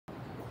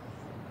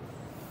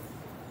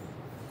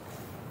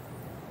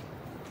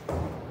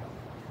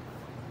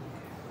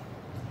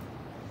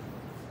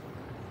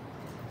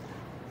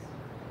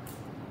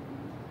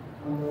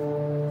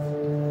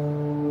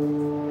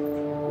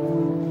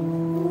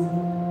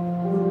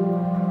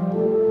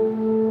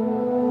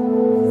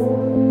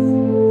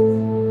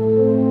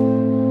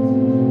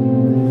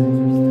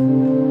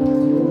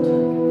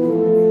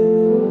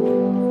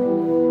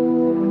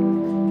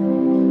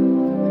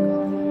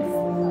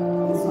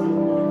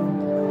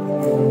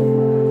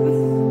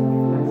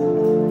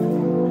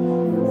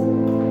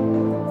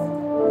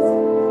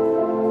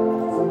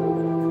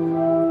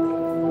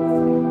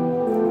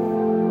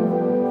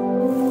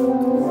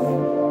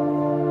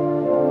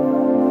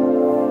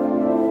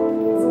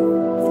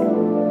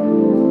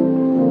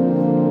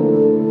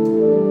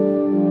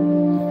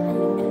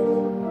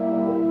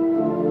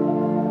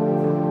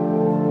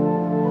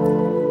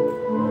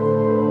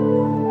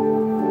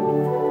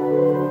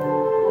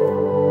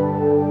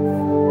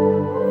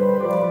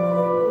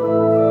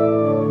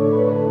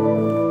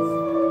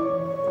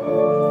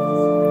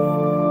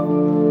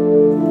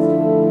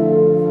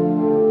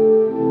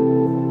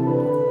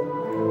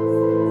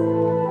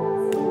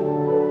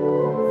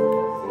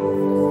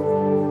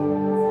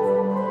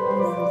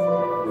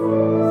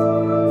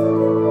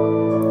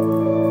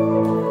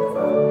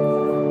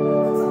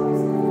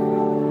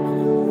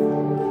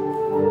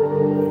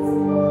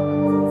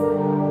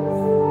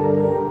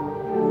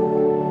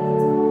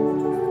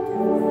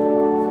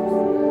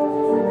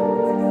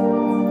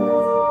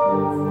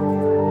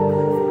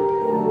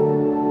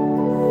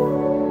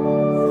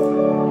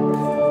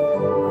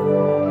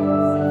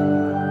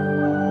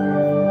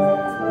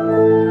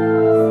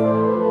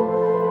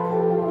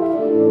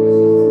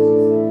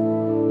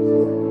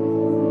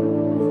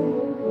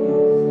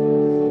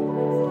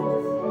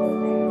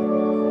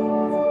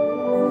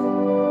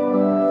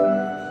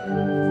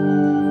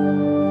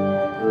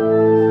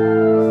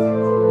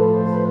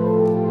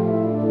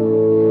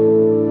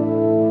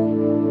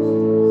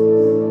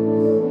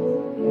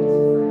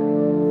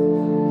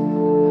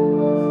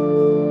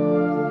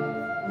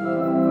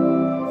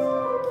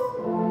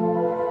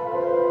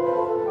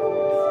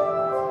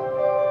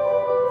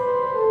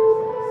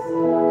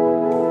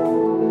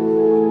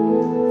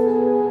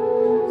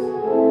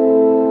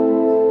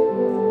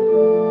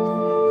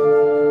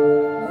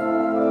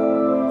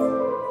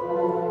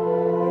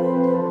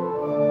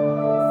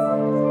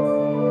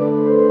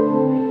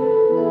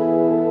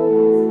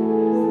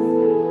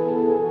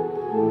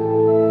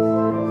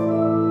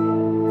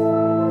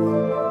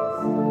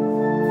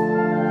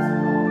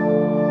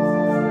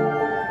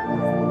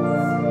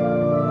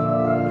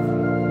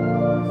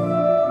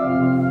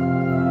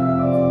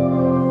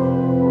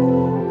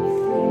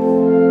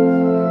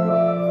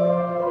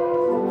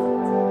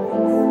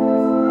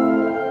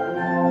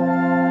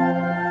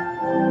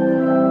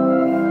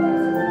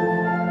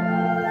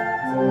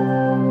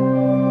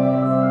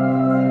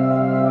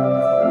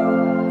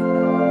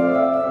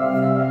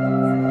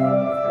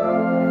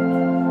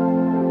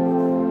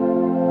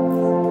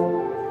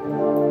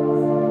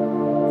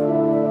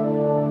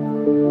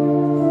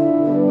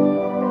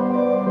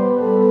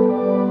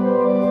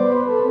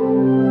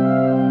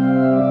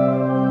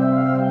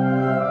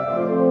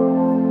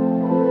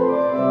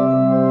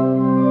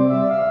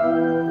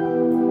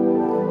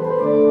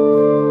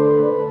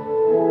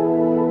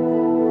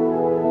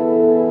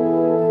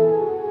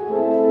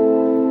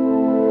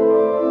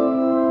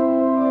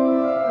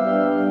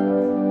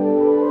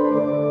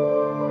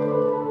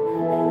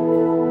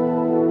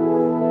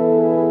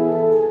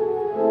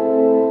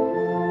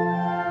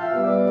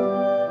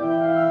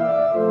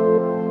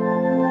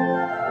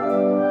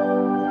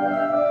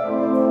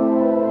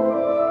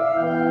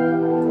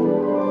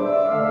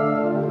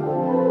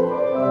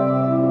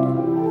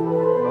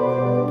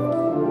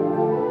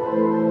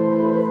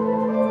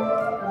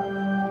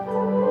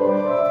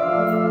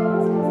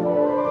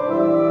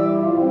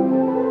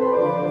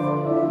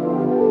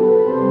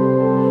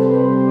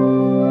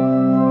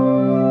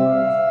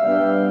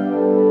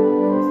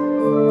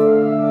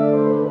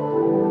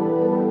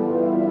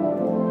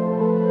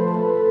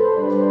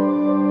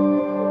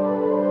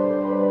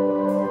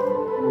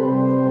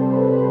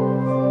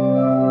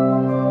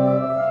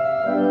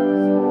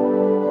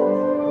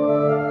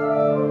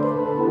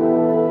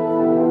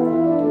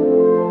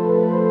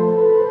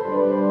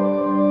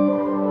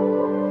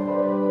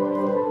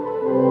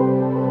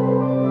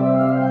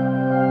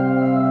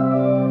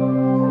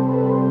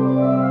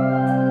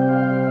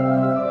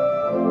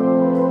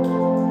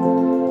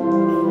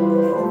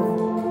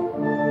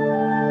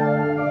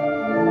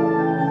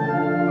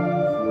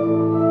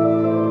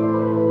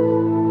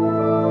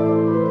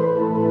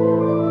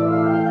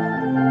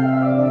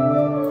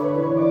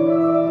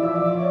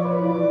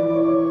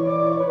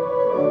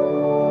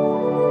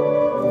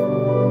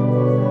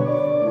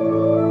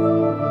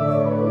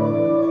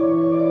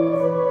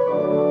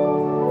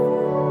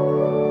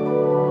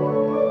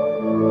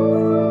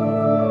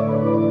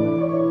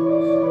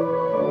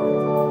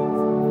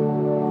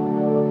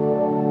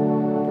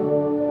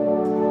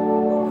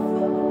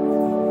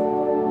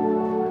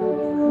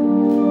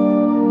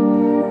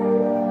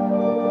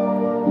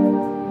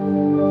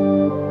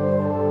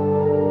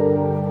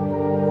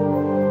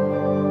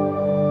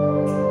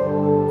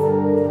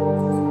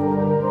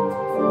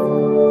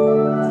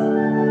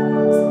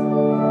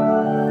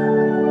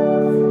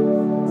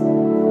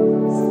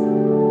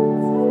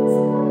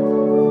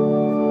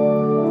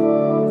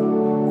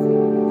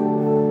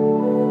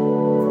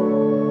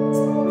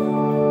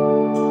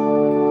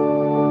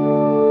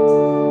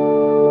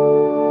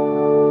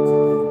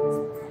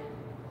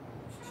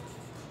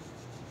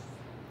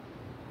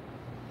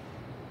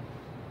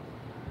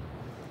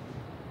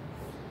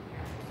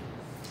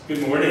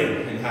Good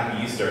morning and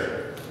happy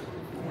Easter.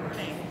 Good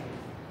morning.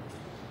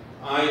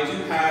 I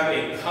do have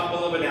a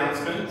couple of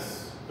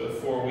announcements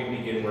before we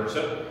begin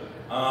worship.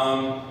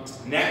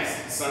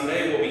 Next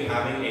Sunday we'll be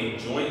having a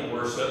joint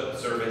worship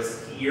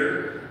service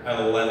here at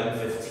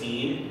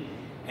 11:15,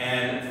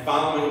 and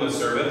following the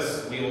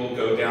service we will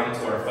go down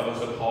to our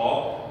fellowship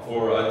hall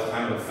for a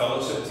time of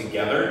fellowship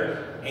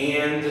together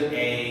and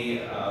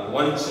a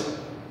luncheon.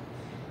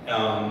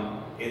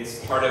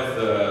 It's part of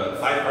the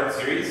 5-part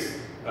series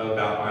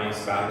about my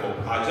sabbatical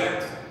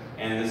project,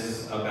 and this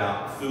is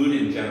about food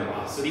and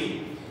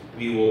generosity.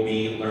 We will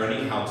be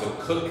learning how to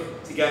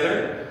cook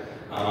together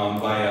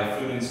by a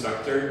food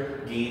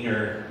instructor,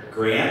 Gaynor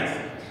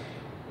Grant.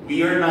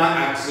 We are not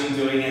actually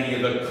doing any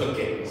of the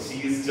cooking.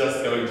 She's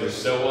just going to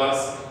show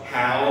us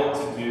how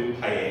to do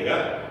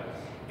paella,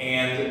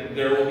 and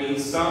there will be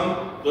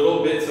some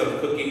little bits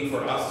of cooking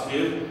for us to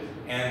do,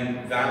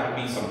 and that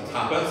will be some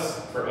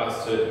tapas for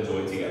us to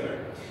enjoy together.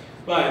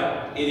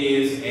 But it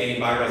is a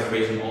by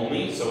reservation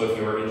only, so if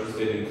you're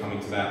interested in coming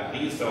to that,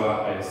 please fill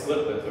out a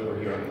slip that's over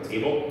here on the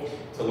table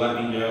to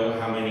let me know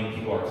how many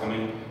people are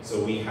coming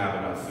so we have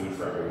enough food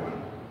for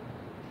everyone.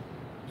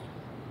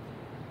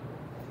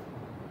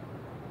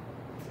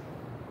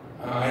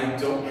 I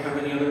don't have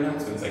any other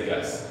announcements, I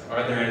guess.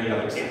 Are there any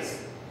others?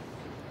 Yes.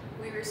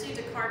 We received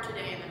a card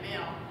today in the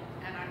mail,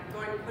 and I'm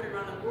going to put it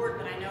on the board,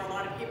 but I know a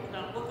lot of people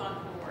don't look on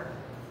the board.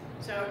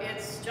 So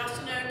it's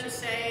just a note to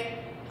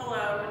say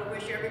hello and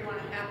wish everyone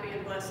a happy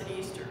and blessed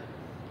Easter.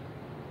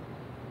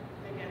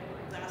 Maybe I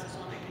put my glasses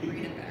on, I can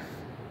read it better.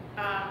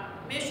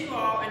 Miss you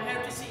all and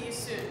hope to see you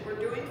soon. We're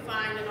doing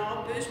fine and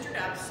all boosted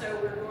up, so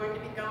we're going to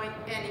be going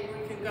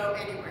we can go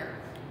anywhere.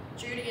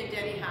 Judy and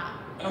Denny Howe.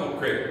 Oh,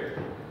 great.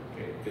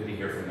 Okay, good to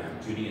hear from them.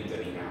 Judy and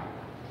Denny Howe.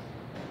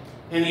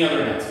 Any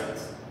other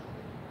announcements?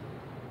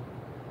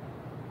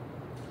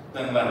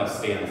 Then let us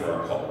stand for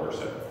our call to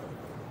worship.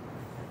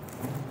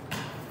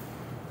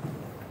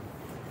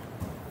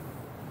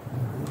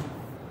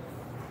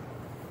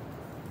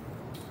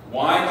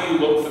 Why do you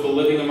look for the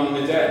living among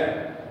the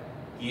dead?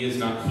 He is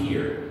not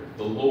here.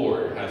 The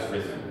Lord has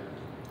risen.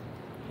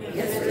 He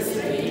has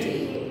risen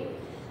indeed.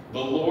 The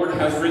Lord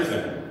has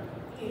risen.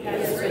 He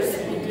has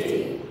risen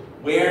indeed.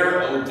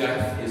 Where, O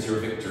death, is your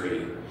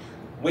victory?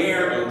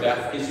 Where, O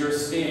death, is your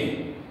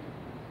sting?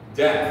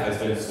 Death has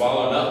been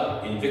swallowed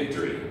up in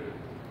victory.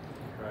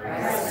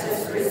 Christ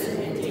has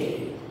risen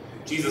indeed.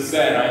 Jesus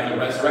said, I am the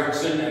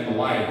resurrection and the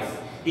life.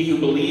 He who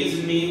believes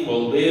in me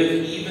will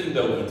live even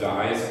though he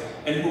dies,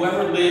 and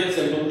whoever lives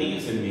and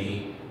believes in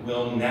me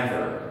will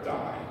never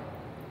die.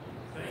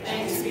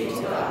 Thanks be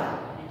to God.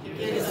 He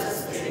gives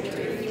us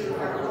victory through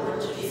our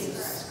Lord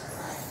Jesus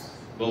Christ.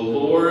 The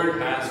Lord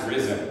has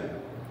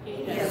risen.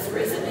 He has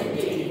risen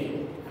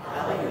indeed.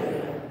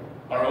 Hallelujah.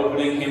 Our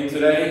opening hymn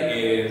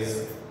today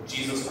is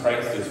Jesus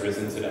Christ is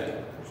risen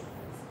today.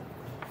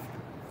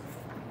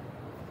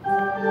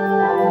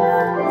 Hallelujah.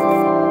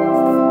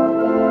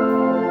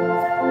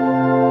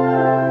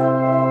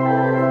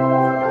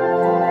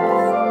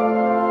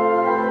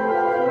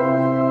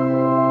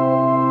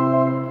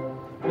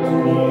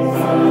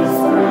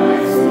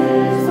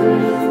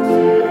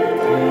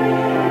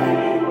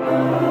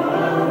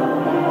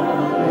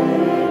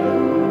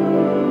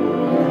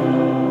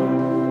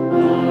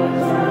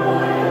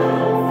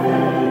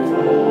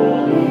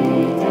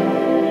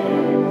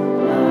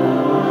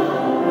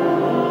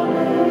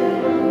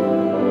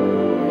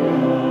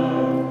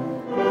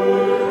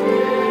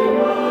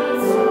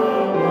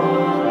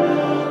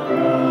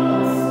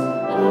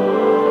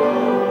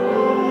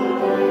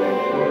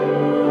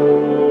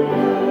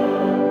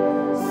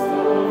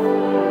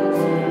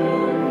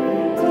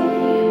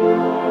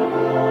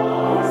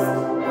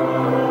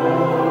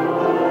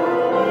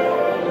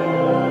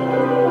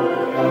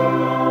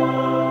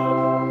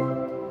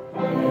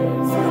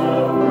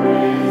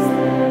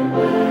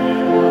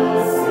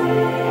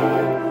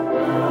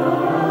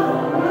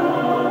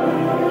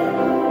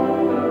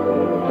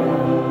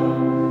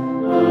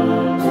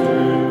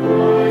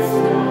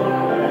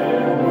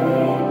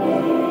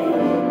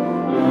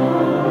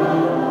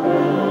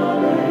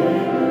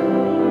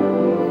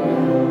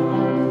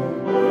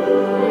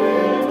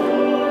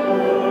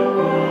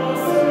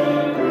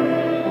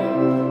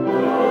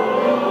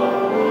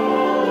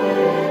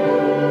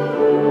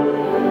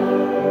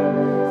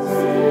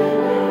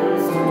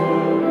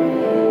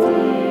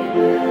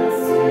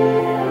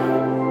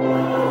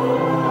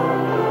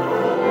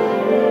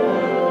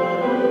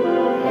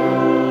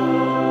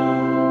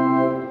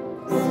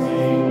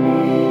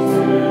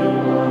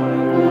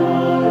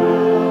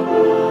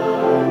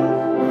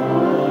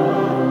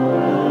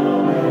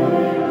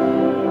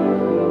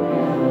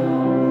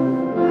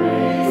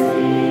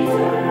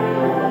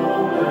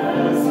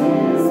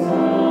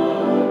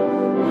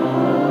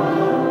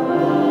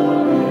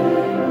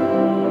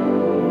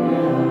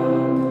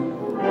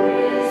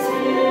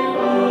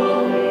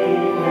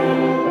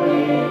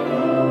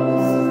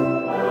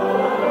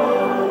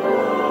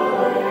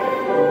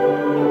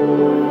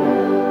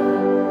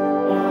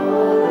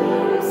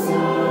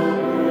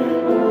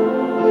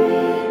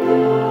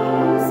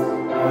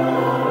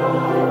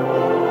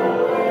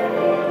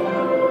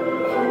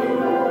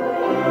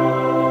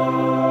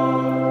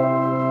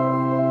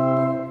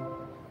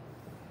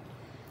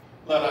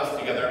 Let us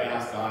together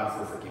ask God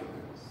for forgiveness.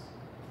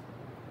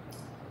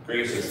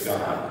 Gracious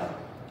God,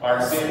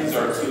 our sins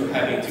are too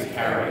heavy to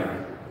carry,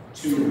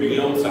 too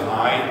real to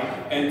hide,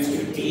 and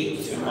too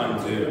deep to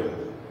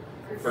undo.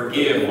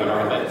 Forgive what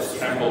our lips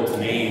tremble to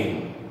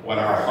name, what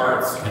our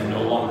hearts can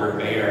no longer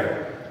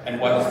bear, and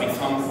what has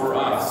become for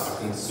us a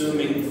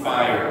consuming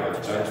fire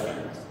of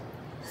judgment.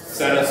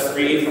 Set us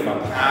free from a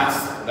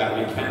past that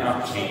we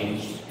cannot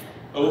change.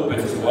 Open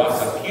to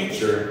us a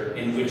future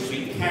in which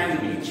we can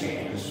be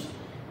changed,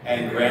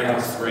 and grant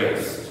us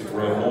grace to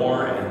grow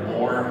more and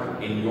more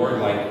in your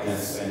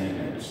likeness and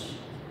image.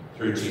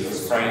 Through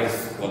Jesus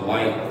Christ, the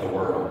light of the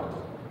world.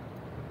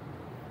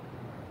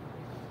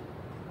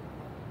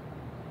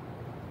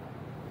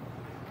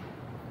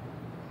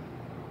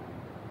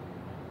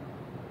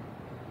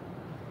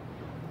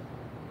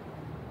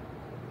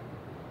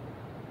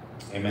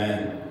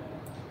 Amen.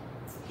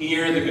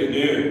 Hear the good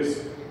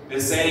news.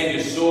 This saying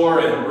is sure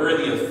and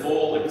worthy of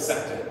full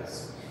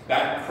acceptance,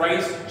 that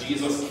Christ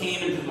Jesus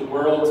came into the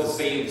world to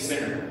save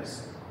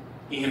sinners.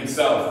 He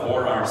himself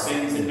bore our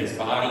sins in his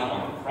body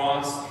on the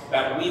cross,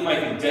 that we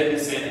might be dead to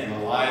sin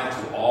and alive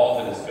to all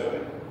that is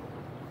good.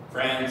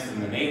 Friends, in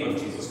the name of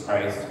Jesus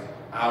Christ,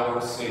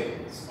 our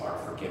sins are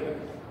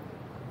forgiven.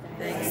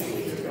 Thanks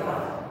be to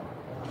God.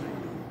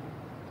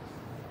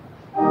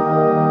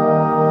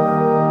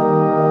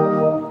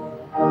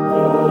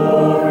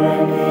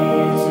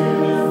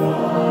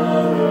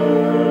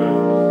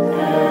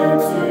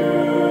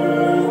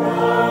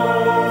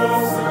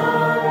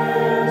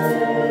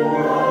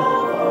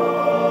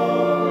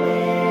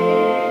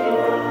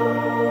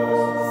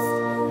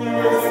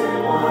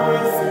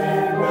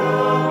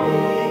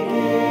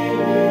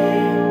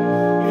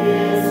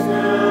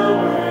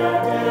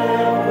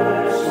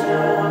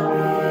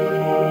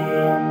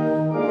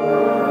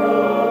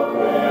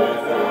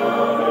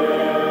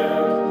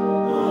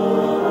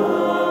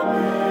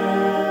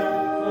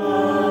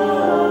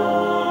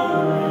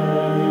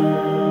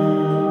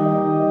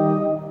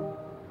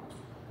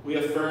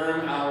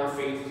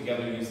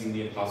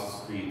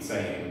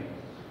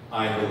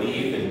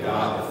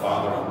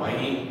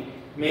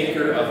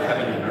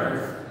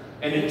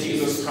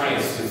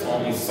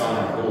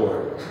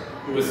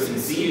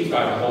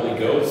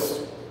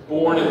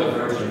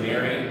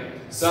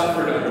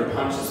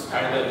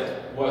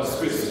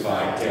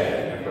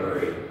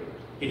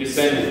 He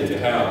descended into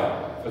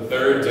hell. The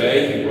third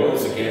day he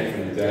rose again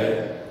from the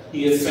dead.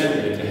 He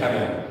ascended into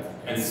heaven,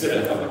 and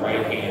sitteth on the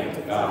right hand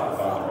of God the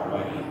Father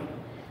Almighty.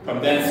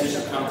 From thence he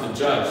shall come to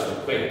judge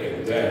the quick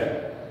and the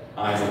dead.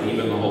 I believe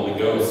in the Holy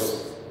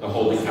Ghost, the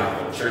Holy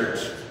Catholic Church,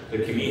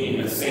 the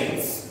communion of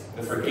saints,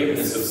 the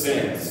forgiveness of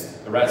sins,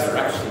 the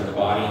resurrection of the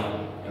body,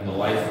 and the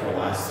life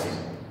everlasting.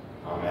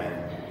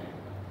 Amen.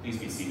 Please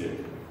be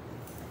seated.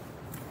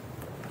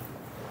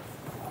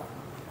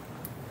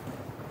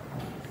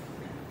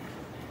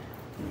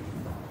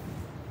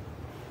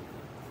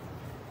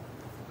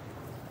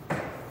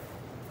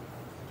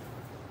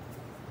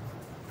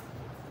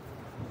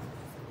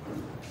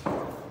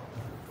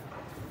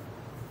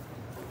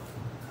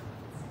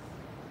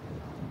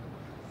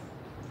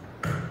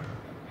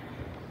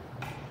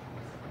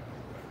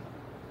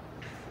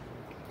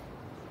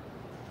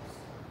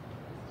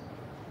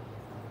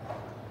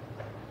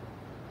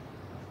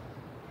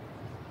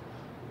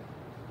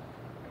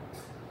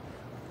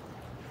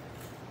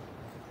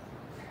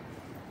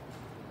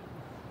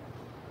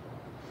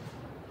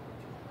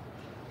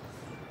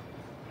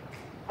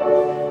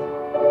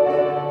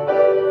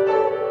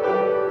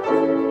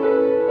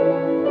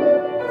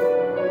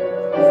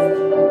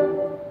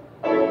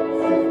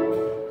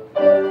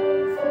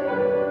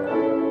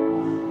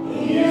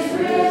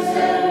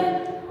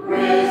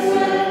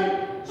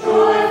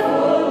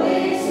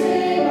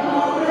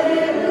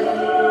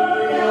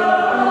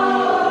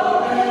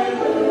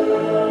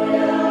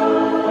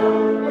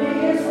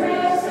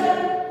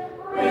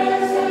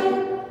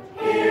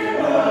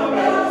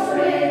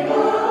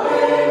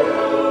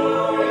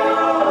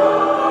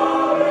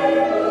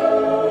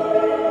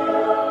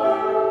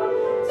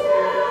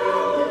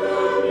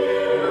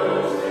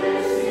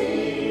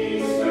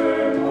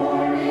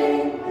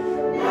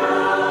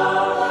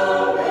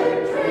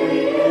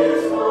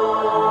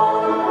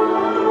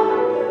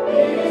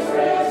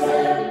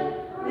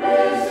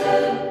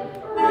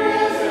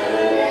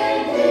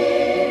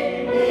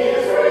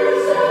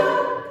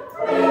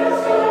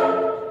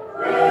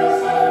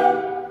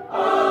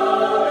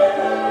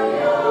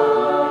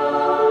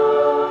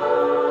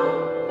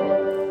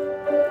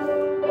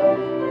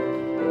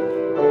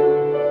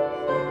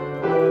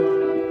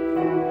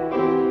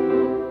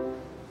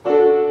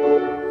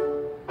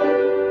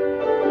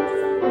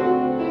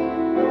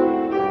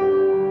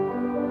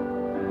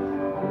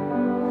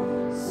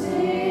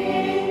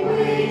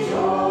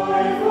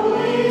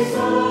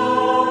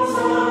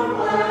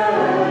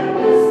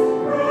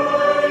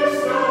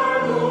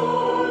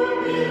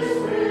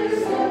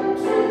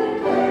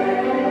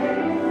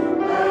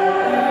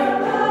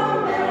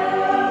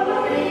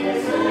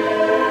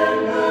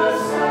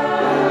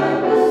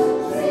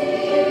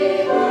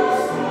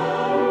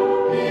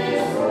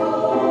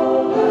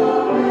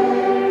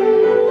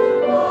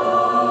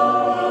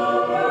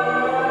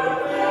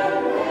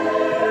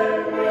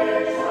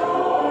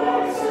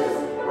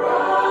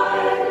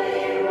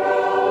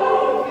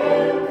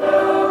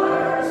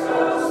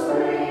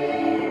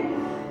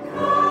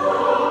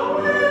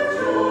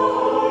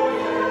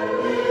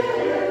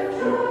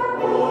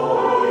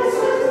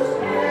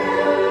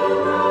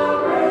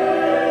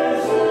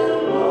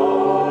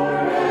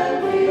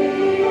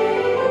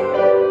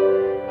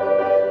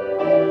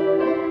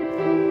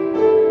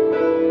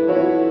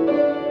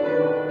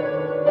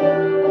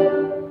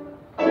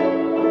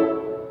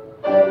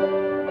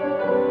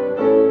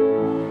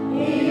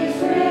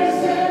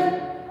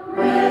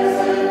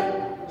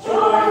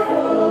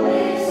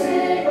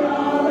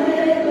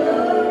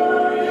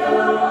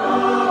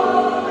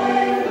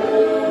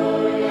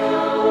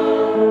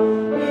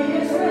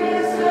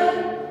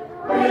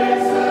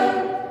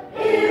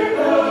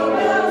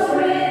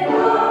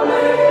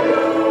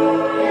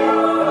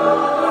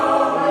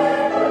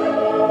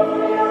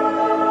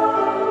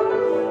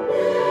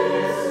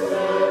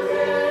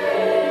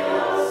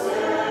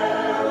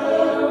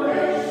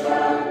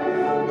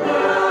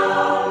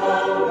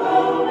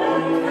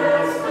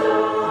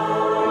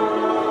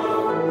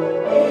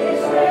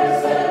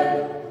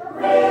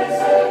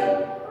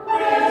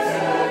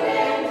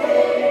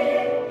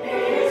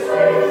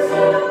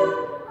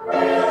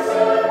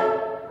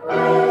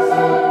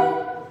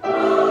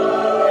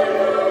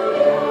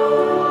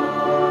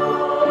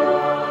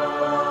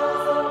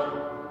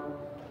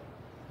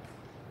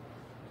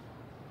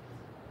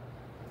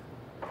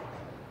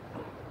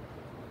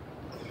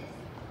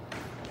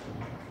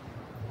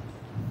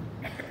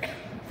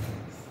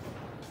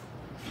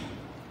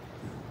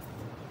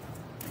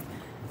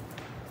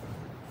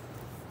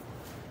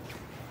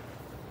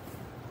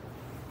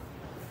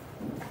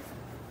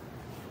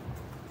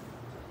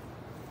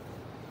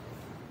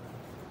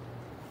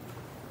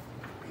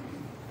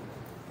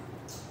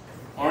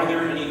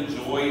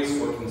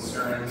 choice or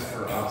concerns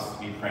for us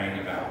to be praying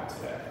about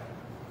today?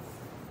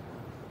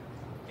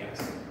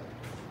 Yes.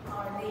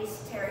 Our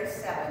niece Terry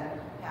Seven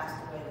passed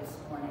away this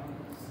morning,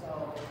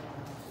 so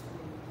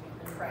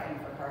we've been praying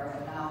for her,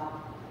 and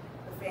now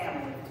the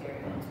family of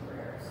Terry needs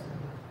prayers.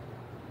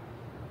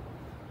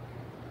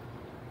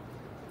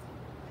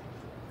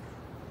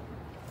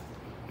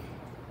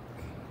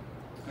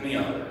 Any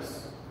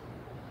others?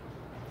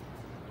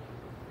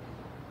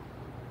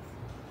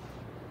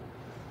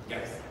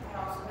 Yes.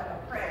 I also have a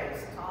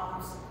praise.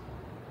 Tom's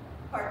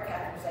heart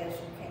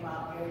catheterization came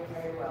out very,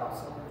 very well,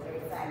 so we're very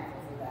thankful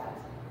for that.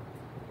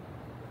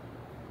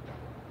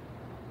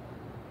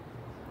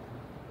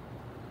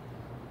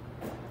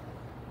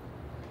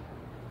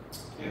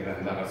 Okay,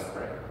 then let us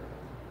pray.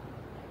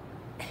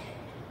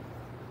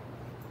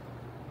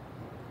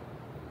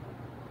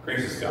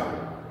 Gracious God,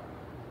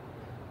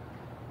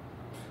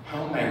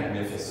 how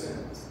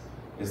magnificent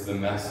is the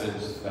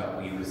message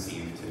that we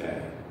receive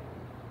today.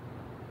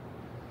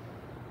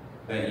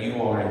 That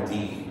you are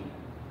indeed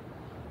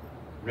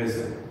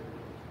risen.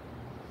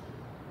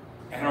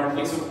 And our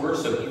place of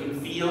worship even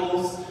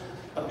feels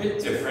a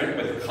bit different,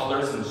 with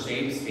colors and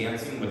shapes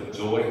dancing with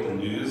joy at the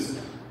news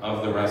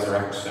of the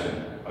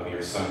resurrection of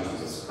your Son,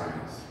 Jesus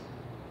Christ.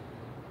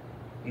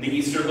 And the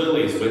Easter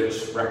lilies,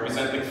 which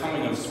represent the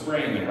coming of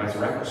spring and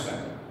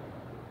resurrection.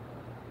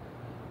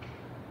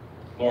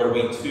 Lord,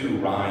 we too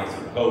rise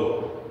in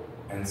hope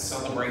and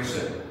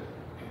celebration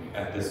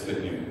at this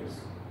good news.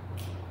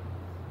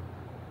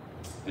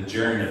 The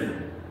journey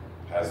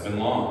has been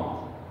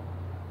long,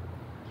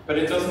 but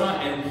it does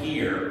not end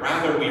here.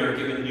 Rather, we are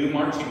given new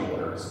marching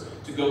orders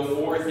to go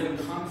forth in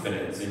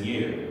confidence in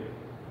you,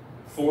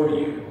 for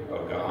you,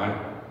 O God,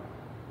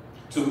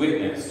 to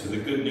witness to the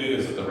good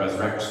news of the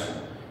resurrection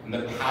and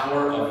the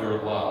power of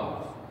your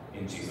love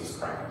in Jesus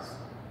Christ.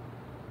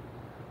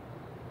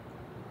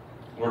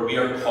 Lord, we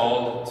are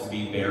called to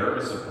be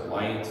bearers of the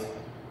light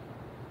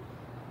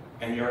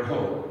and your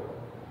hope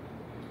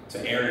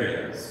to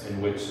areas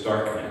in which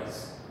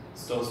darkness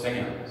still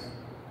stands.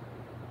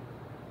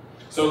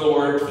 So,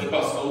 Lord, keep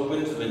us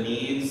open to the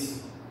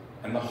needs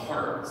and the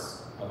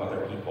hearts of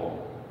other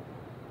people.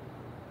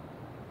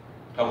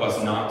 Help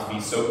us not to be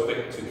so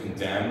quick to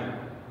condemn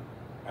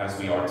as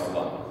we are to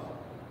love.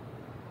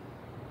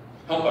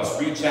 Help us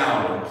reach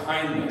out in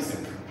kindness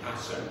and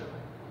compassion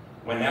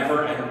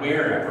whenever and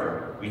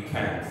wherever we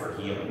can for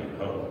healing and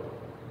hope.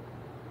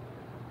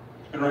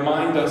 And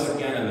remind us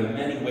again of the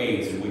many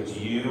ways in which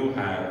you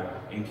have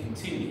and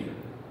continue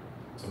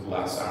to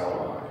bless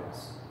our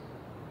lives.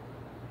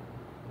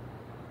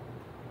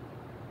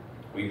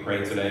 We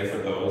pray today for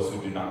those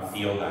who do not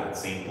feel that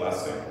same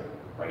blessing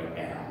right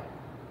now,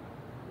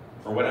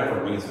 for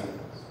whatever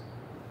reasons.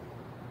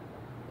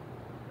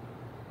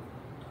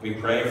 We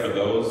pray for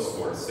those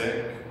who are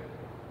sick.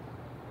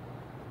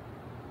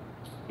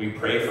 We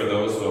pray for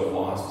those who have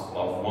lost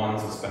loved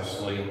ones,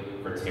 especially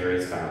for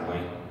Terry's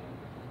family.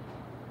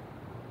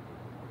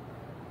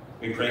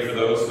 We pray for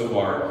those who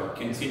are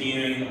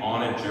continuing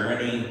on a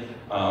journey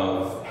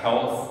of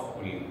health.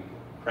 We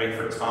pray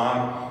for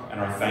Tom and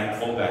are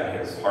thankful that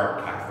his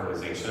heart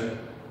catheterization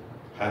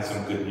had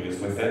some good news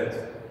with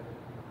it.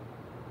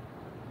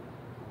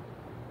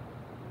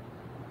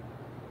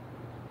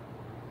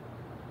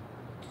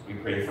 We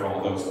pray for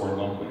all those who are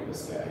lonely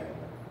this day.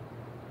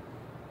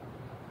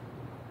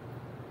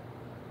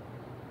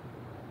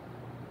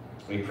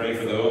 We pray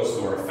for those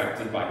who are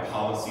affected by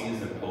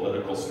policies and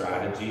political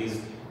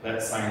strategies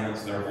that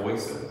silence their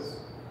voices.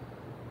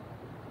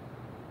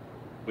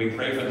 We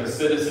pray for the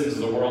citizens of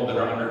the world that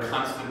are under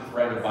constant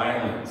threat of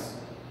violence.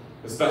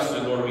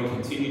 Especially, Lord, we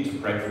continue to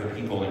pray for the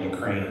people in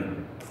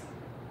Ukraine.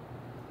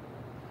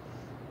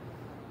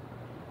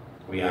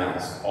 We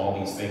ask all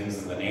these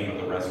things in the name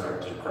of the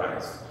resurrected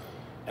Christ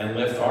and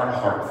lift our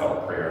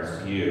heartfelt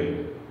prayers to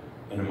you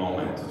in a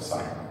moment of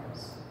silence.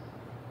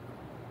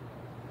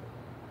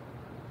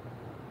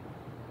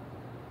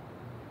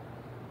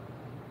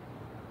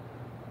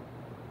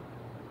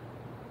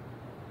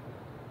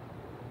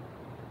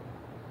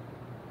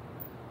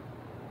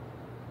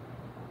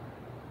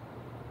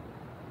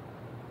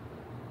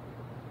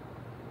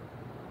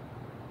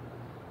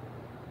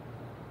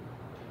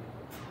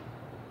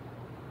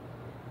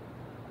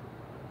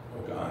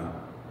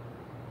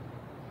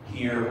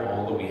 Hear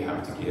all that we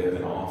have to give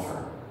and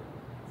offer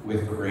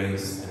with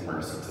grace and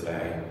mercy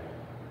today,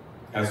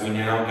 as we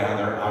now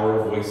gather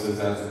our voices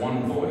as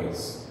one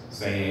voice,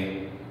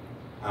 saying,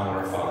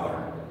 Our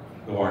Father,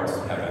 who art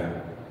in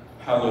heaven,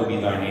 hallowed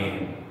be thy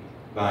name.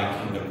 Thy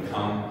kingdom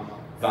come,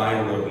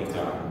 thy will be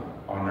done,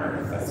 on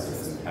earth as it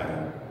is in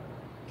heaven.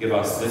 Give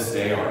us this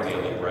day our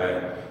daily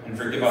bread, and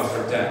forgive us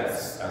our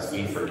debts as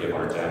we forgive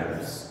our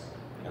debtors.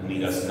 And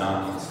lead us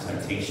not into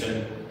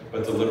temptation,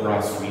 but deliver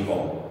us from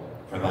evil.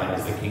 For thine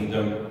is the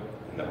kingdom,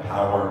 and the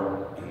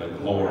power, and the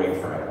glory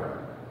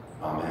forever.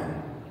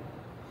 Amen.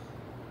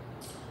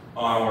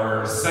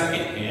 Our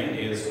second hymn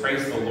is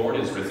Praise the Lord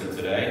is Risen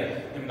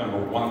Today, hymn number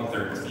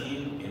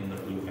 113 in the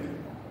blue hymn.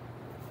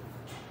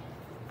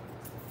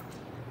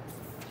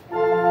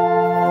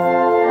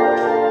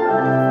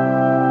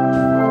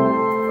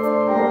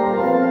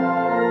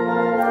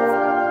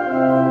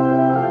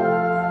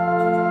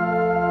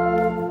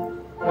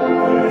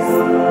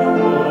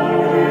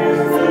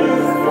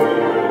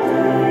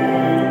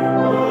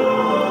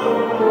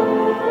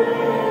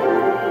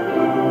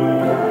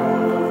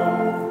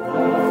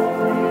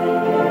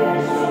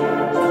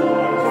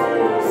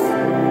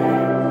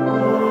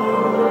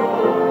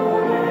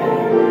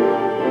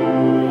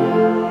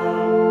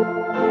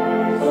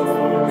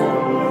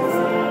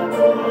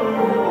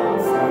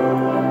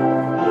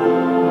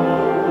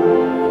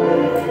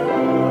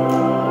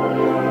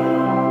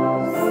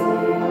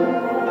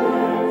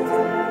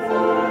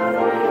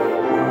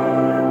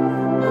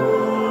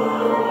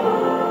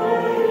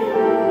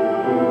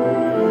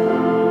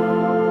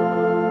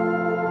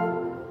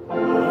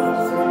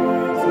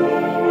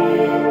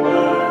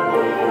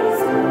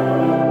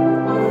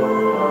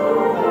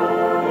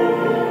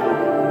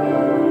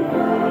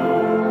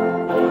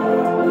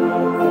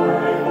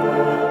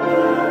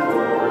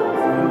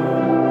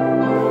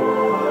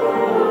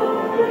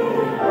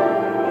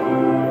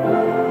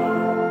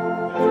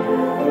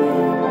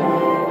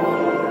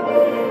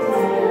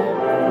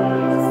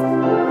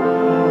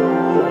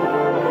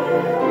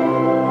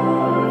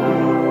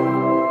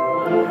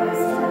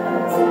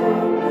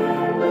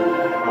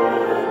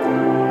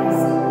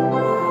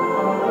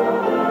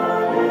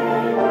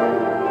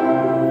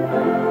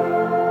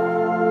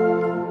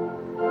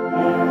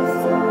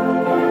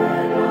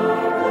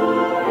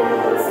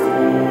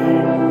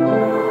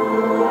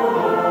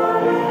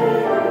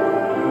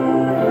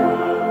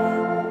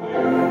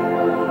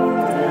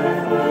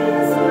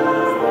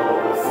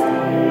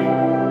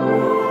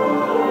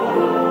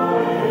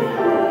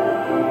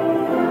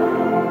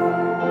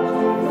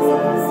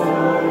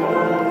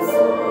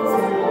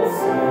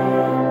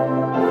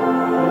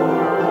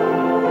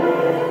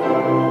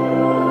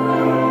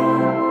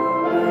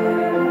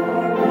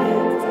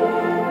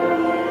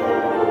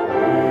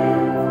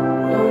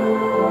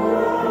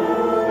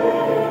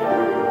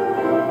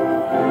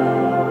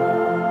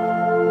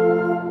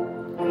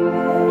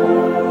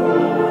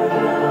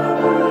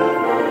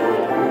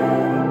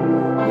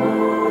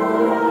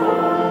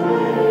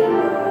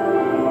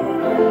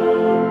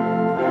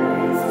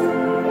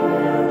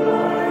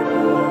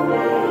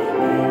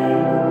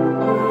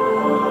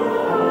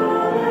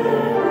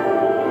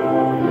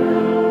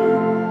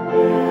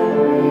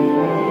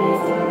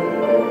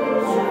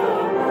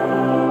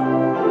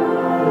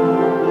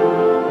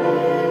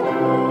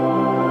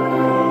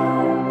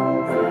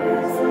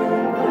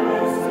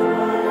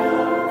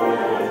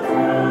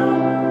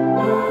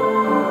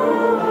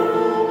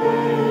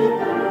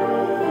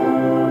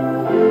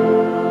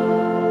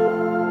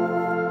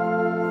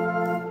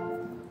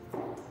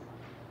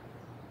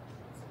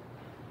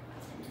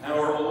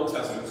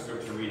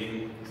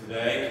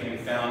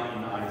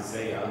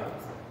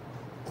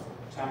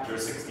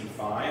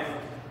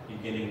 5,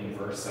 beginning in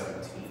verse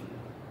 17.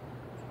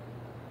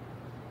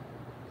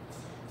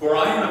 For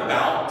I am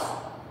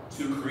about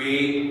to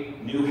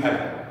create new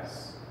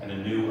heavens and a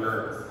new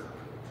earth.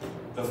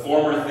 The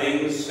former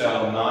things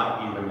shall not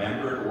be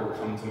remembered or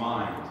come to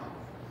mind.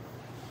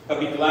 But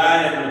be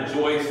glad and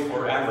rejoice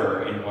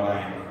forever in what I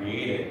am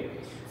creating.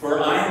 For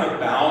I am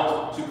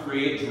about to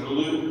create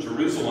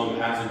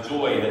Jerusalem as a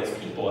joy and its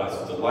people as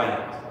a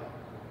delight.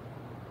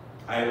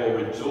 I will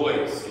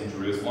rejoice in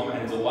Jerusalem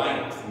and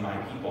delight in my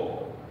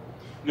people.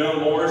 No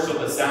more shall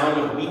the sound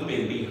of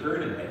weeping be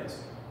heard in it,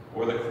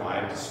 or the cry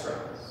of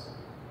distress.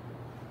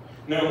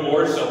 No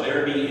more shall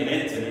there be in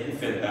it an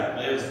infant that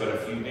lives but a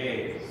few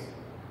days,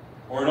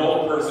 or an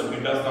old person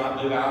who does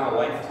not live out a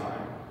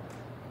lifetime.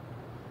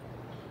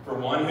 For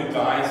one who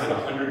dies at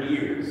 100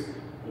 years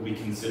will be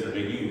considered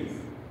a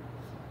youth,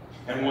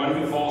 and one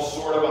who falls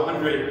short of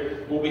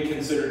 100 will be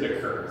considered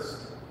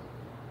accursed.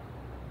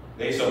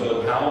 They shall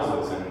build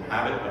houses and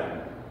inhabit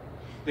them.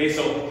 They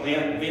shall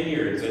plant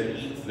vineyards and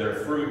eat their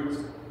fruit.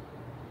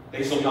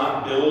 They shall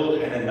not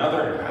build and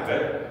another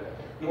inhabit,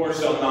 nor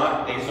shall they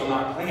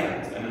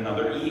plant and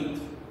another eat.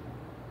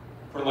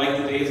 For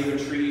like the days of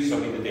a tree shall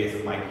be the days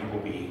of my people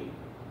be,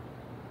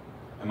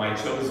 and my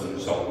chosen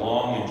shall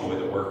long enjoy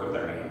the work of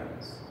their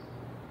hands.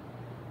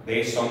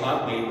 They shall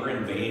not labor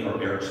in vain or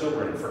bear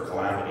children for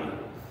calamity.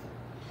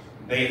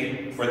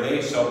 For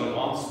they shall be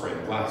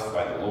offspring blessed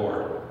by the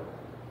Lord,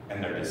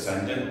 and their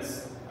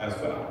descendants as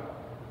well.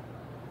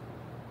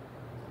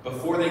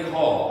 Before they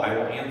call, I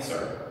will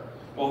answer.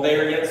 While they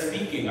are yet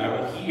speaking, I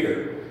will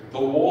hear. The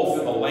wolf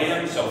and the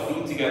lamb shall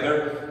feed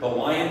together. The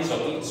lion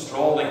shall eat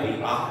straw like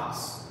the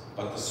ox,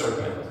 but the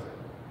serpent,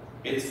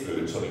 its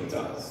food shall be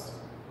dust.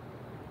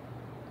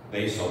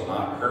 They shall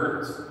not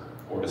hurt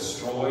or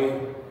destroy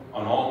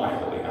on all my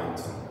holy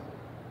mountain,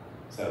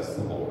 says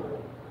the Lord.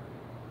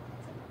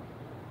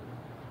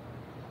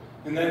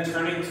 And then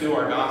turning to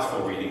our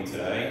gospel reading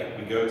today,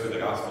 we go to the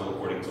gospel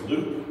according to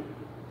Luke,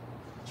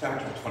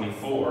 chapter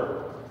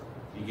 24,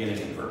 beginning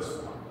in verse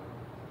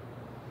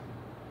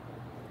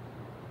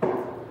 1.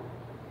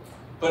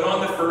 But on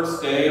the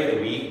first day of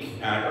the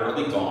week, at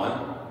early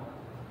dawn,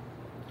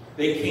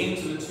 they came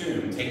to the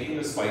tomb, taking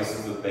the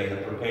spices that they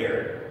had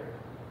prepared.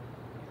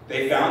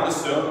 They found the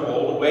stone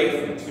rolled away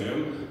from the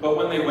tomb, but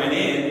when they went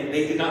in,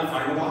 they did not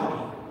find the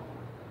body.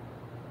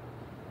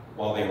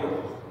 While they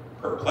were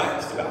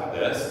perplexed about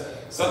this,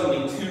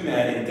 suddenly 2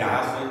 men in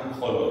dazzling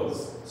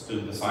clothes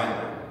stood beside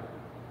them.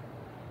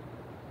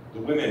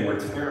 The women were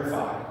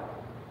terrified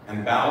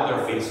and bowed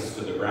their faces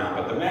to the ground,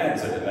 but the men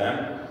said to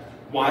them,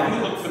 "Why do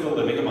you look for the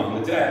living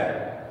among the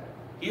dead?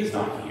 He is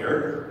not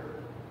here,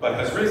 but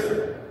has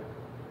risen.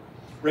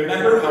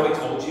 Remember how he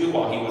told you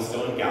while he was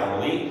still in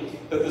Galilee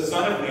that the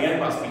Son of Man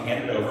must be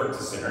handed over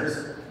to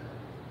sinners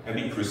and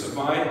be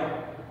crucified,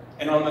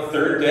 and on the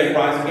 3rd day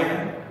rise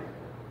again?"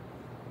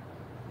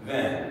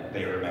 Then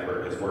they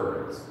remembered his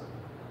words.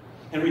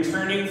 And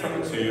returning from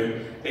the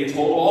tomb, they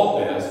told all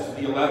this to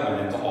the 11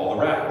 and to all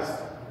the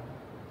rest.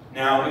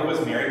 Now it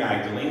was Mary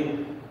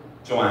Magdalene,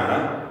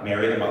 Joanna,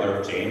 Mary the mother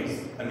of James,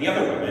 and the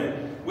other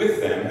women with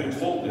them who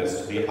told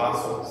this to the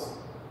apostles.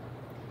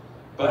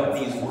 But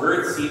these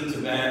words seemed to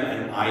them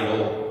an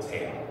idle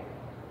tale,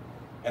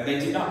 and they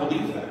did not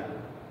believe them.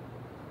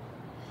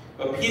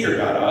 But Peter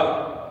got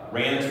up,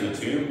 ran to the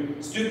tomb.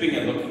 Stooping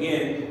and looking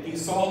in, he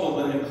saw the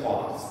linen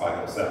cloths by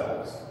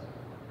themselves.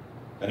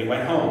 Then he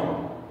went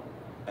home,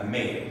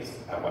 amazed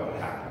at what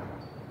had happened.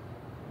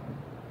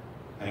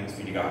 Thanks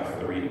be to God for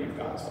the reading of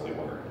God's holy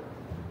word.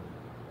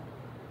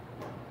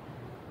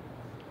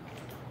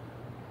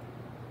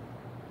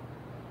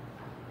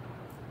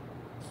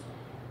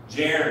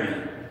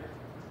 Jeremy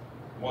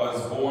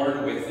was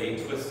born with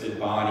a twisted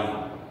body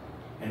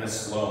and a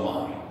slow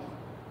mind.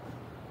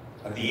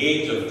 At the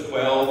age of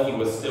 12, he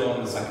was still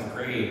in the 2nd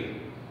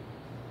grade,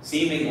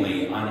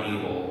 seemingly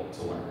unable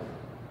to learn.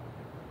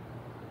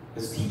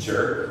 His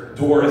teacher,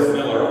 Doris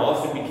Miller,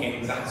 often became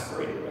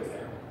exasperated with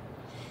him.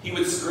 He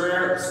would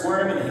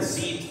squirm in his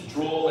seat,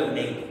 drool, and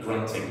make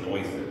grunting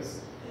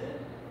noises.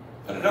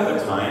 But at other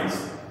times,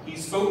 he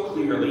spoke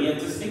clearly and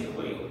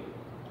distinctly,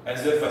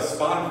 as if a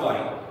spot of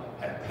light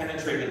had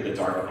penetrated the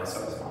darkness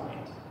of his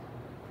mind.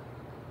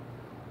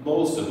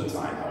 Most of the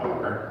time,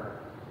 however,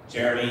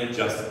 Jeremy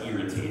just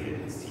irritated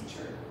his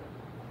teacher.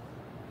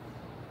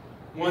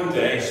 One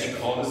day, she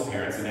called his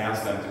parents and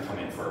asked them to come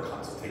in for a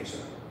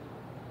consultation.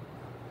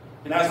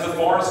 And as the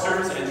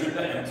Forresters entered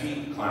the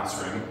empty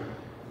classroom,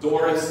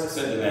 Doris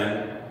said to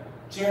them,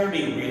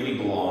 "Jeremy really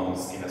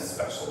belongs in a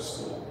special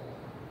school.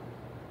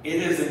 It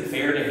isn't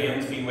fair to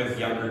him to be with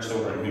younger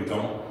children who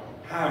don't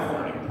have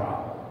learning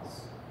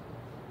problems.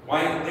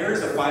 Why, there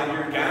is a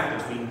 5-year gap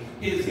between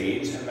his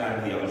age and that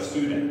of the other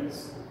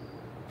students."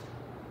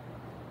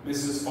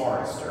 Mrs.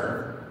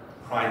 Forrester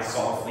cried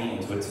softly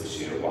into a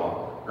tissue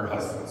while her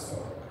husband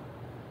spoke.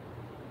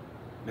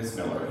 "Miss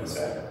Miller," he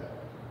said,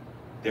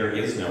 "there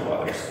is no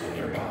other school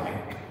nearby.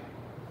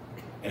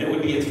 And it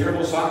would be a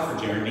terrible shock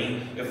for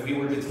Jeremy if we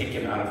were to take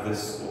him out of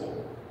this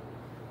school.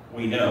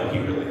 We know he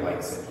really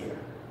likes it here."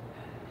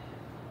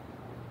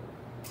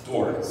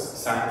 Doris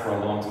sat for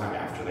a long time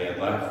after they had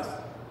left,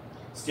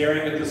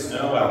 staring at the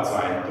snow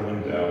outside the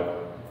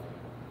window.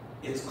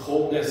 Its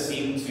coldness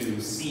seemed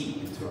to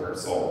seep into her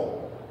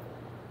soul.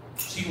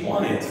 She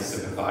wanted to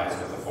sympathize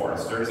with the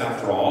Forresters.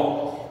 After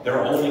all, their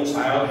only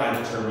child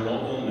had a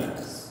terminal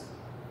illness.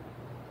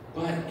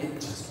 But it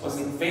just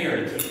wasn't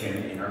fair to keep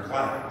him in her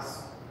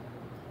class.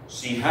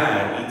 She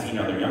had 18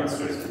 other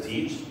youngsters to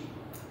teach,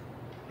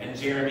 and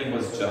Jeremy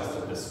was just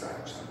a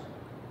distraction.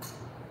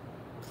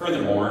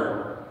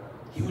 Furthermore,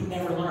 he would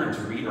never learn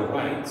to read or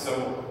write, so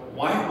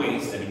why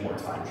waste any more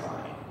time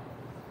trying?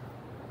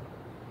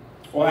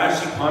 Well,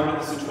 as she pondered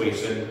the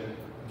situation,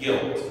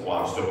 guilt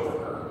washed over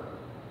her.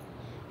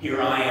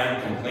 Here I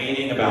am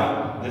complaining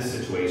about this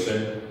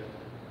situation,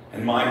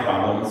 and my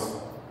problems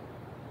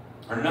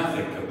are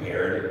nothing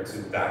compared to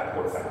that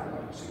poor family,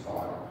 she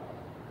thought.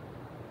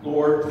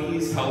 Lord,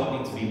 please help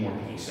me to be more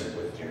patient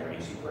with Jeremy,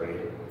 she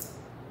prayed.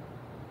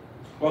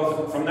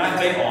 Well, from that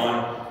day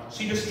on,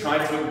 she just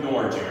tried to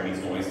ignore Jeremy's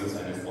noises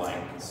and his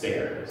blank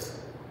stares.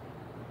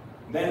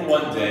 Then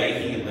one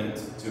day, he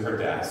limped to her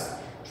desk,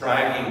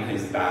 dragging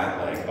his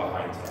bad leg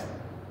behind him.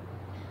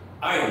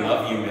 "I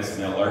love you, Miss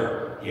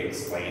Miller," he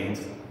exclaimed,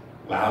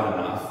 loud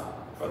enough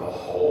for the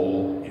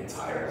whole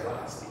entire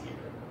class to hear.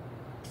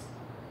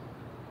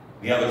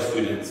 The other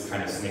students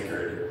kind of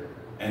snickered,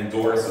 and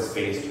Doris's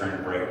face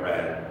turned bright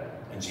red,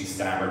 and she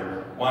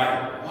stammered,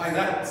 Why,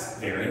 that's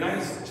very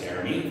nice,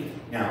 Jeremy.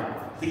 Now,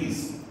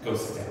 please go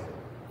sit down."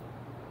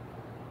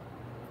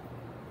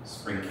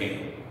 Spring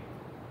came,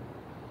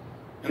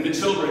 and the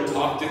children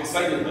talked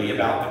excitedly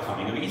about the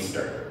coming of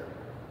Easter.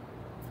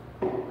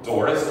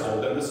 Doris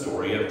told them the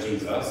story of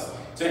Jesus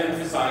to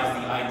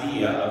emphasize the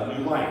idea of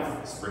new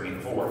life springing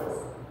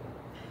forth.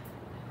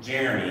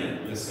 Jeremy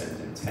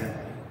listened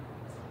intently.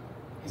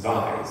 His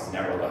eyes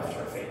never left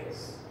her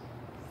face.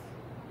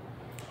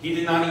 He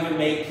did not even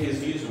make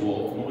his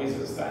usual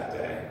noises that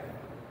day.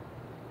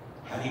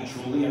 Had he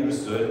truly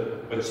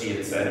understood what she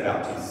had said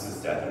about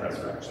Jesus' death and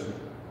resurrection?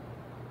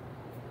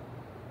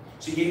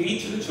 She gave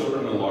each of the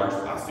children a large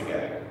plastic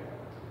egg.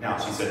 Now,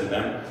 she said to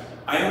them,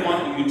 "I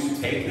want you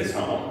to take this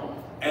home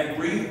and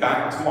bring it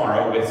back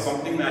tomorrow with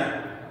something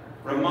that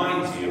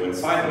reminds you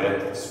inside of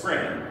it of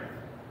spring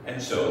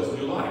and shows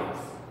new life.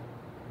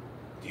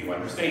 Do you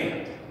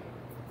understand?"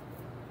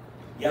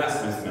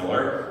 "Yes, Miss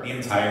Miller," the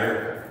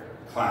entire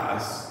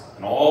class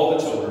and all the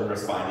children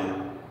responded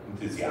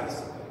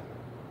enthusiastically.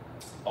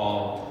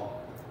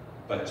 All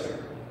but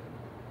Jeremy.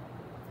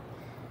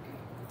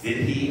 Did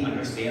he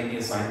understand the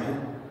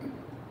assignment?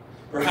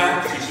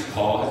 Perhaps he should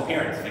call his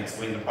parents and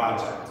explain the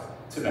project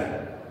to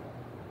them.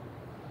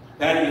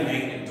 That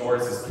evening,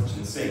 Doris's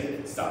kitchen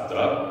sink stopped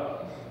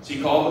up.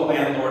 She called the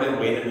landlord and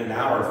waited an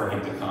hour for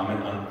him to come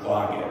and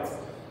unclog it.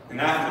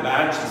 And after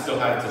that, she still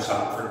had to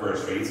shop for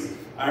groceries,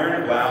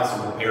 iron a blouse,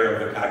 and prepare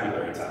a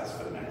vocabulary test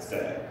for the next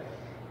day.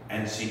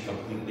 And she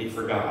completely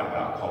forgot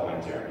about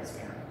calling Jeremy's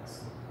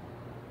parents.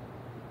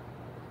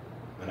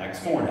 The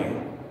next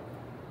morning,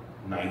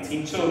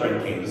 19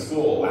 children came to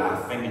school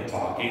laughing and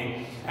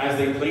talking as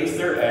they placed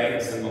their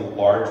eggs in the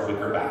large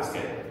wicker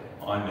basket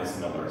on Miss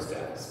Miller's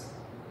desk.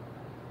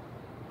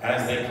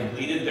 As they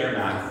completed their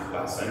math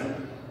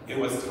lesson, it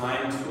was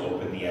time to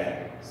open the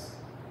eggs.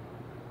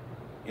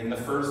 In the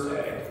first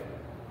egg,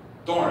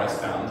 Doris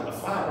found a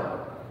flower.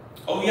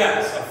 "Oh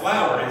yes, a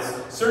flower is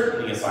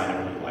certainly a sign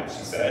of new life,"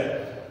 she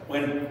said.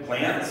 "When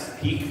plants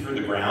peek through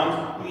the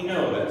ground, we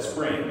know that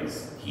spring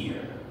is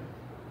here."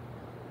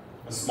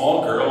 A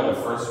small girl in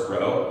the first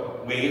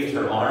row waved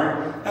her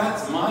arm.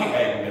 "That's my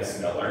egg, Miss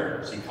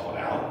Miller," she called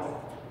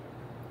out.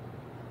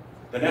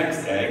 The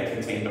next egg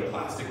contained a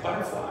plastic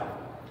butterfly,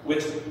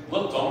 which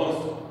looked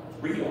almost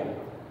real.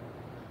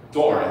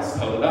 Doris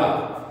held it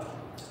up.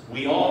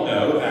 We all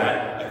know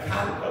that a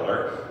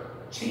caterpillar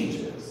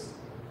changes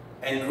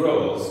and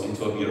grows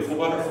into a beautiful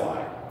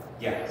butterfly.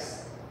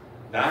 Yes,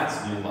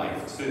 that's new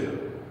life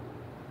too.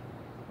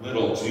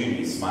 Little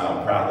Judy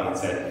smiled proudly and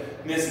said,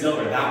 "Miss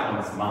Miller, that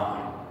one's mine."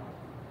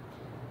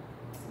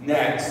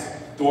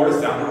 Next,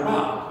 Doris found a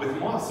rock with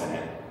moss in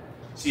it.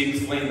 She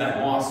explained that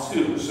moss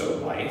too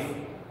showed life.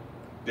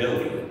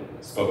 Billy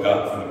spoke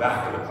up from the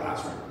back of the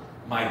classroom.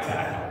 "My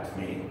dad helped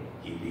me,"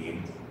 he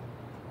beamed.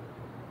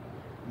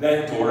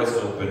 Then Doris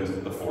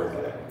opened the fourth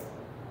egg.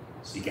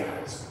 She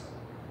gasped.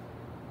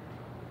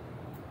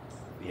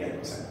 The egg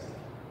was empty.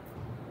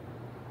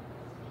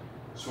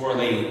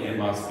 Surely it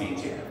must be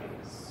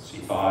Jeremy's, she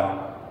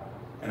thought,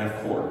 and of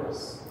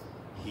course,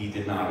 he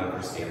did not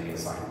understand the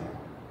assignment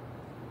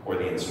or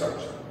the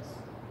instructions.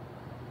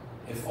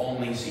 If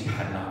only she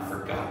had not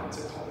forgotten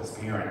to call his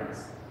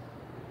parents.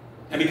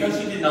 And because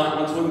she did not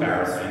want to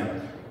embarrass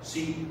him,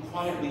 she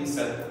quietly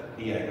set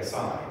the egg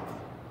aside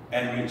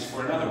and reached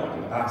for another one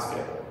in the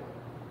basket.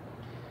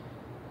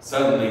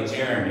 Suddenly,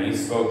 Jeremy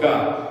spoke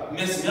up.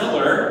 "Miss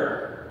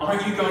Miller,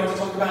 aren't you going to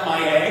talk about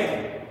my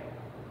egg?"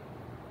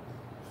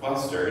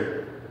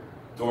 Flustered,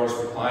 Doris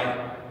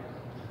replied,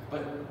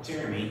 "But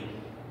Jeremy,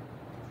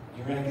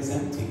 your egg is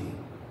empty."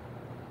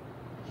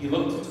 He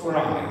looked into her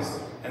eyes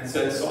and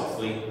said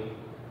softly,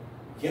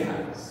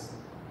 "Yes,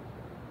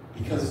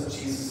 Because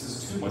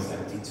Jesus' tomb was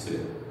empty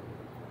too.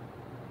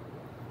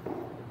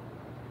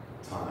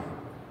 Time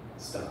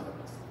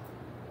stopped.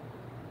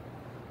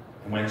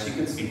 And when she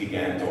could speak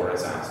again,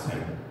 Doris asked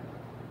him,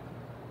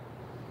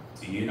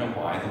 "Do you know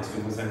why the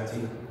tomb was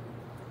empty?"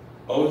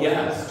 "Oh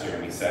yes,"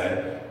 Jeremy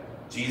said.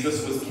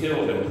 "Jesus was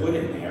killed and put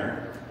in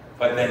there,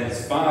 but then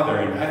his Father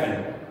in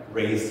heaven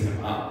raised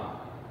him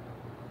up."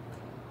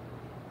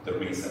 The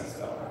recess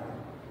bell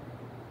rang.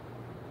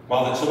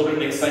 While the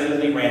children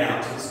excitedly ran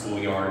out to the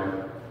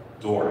schoolyard,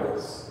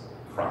 Doris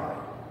cried.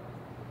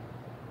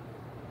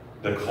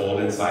 The cold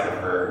inside of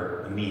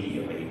her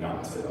immediately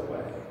melted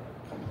away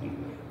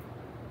completely.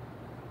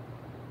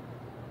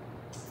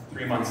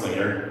 3 months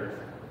later,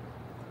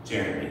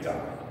 Jeremy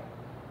died.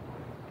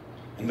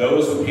 And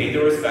those who paid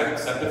their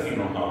respects at the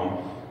funeral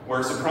home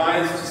were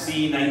surprised to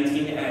see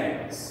 19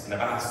 eggs in a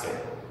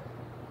basket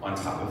on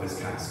top of his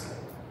casket.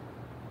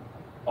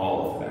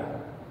 All of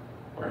them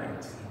were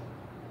empty.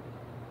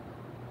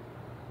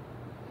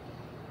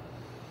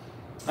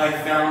 I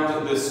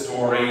found this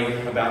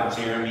story about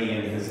Jeremy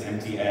and his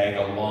empty egg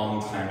a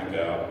long time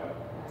ago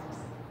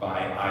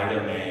by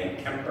Ida Mae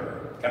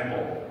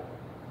Kemple.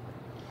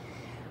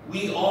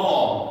 We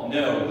all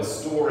know the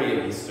story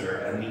of Easter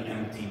and the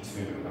empty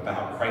tomb,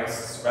 about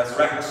Christ's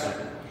resurrection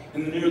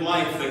and the new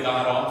life that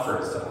God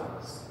offers to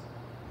us.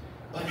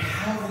 But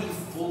have we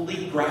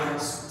fully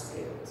grasped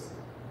it,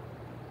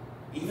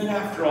 even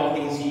after all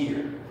these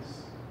years?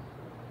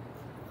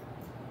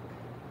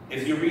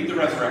 If you read the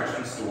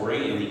resurrection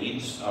story in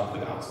each of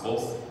the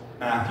Gospels,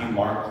 Matthew,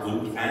 Mark,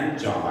 Luke, and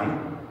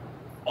John,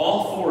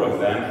 all four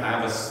of them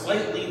have a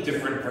slightly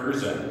different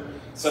version,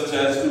 such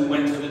as who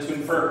went to the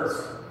tomb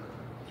first,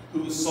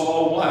 who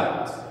saw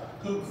what,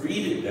 who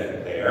greeted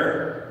them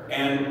there,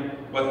 and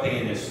what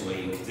they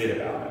initially did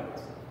about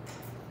it.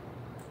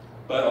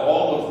 But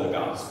all of the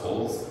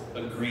Gospels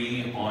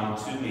agree on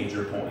two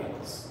major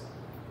points.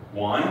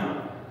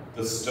 One,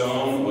 the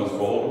stone was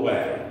rolled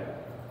away,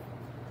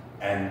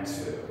 and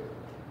two,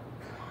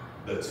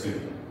 the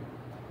tomb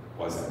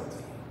was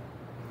empty.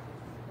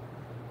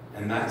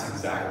 And that's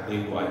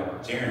exactly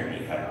what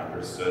Jeremy had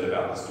understood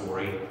about the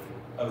story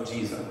of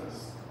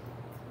Jesus.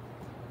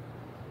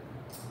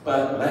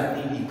 But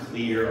let me be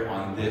clear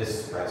on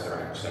this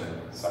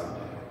Resurrection Sunday.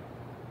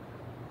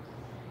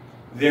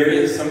 There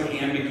is some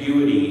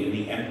ambiguity in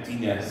the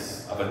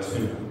emptiness of a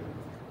tomb,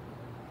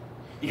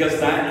 because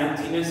that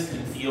emptiness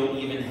can feel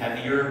even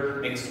heavier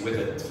mixed with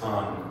a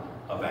ton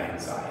of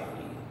anxiety.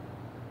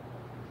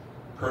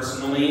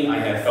 Personally, I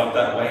have felt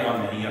that way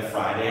on many a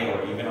Friday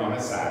or even on a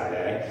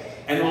Saturday,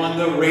 and on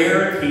the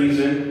rare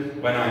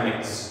occasion when I'm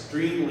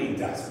extremely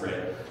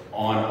desperate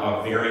on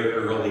a very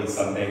early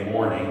Sunday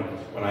morning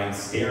when I'm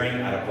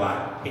staring at a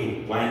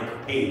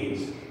blank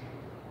page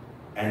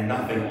and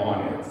nothing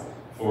on it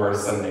for a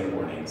Sunday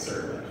morning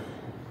sermon.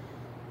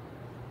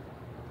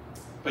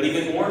 But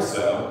even more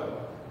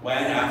so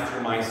when, after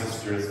my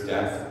sister's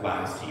death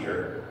last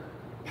year,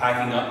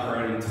 packing up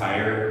her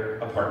entire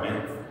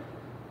apartment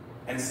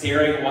and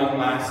staring one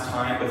last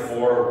time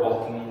before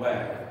walking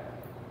away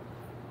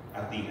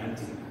at the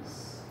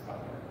emptiness of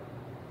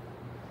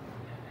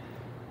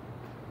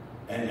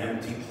it. An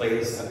empty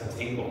place at the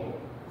table,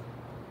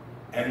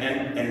 and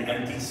then an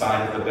empty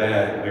side of the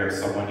bed where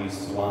someone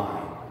used to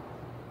lie,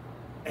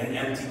 an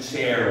empty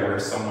chair where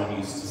someone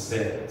used to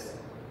sit.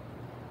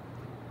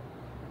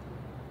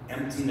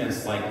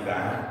 Emptiness like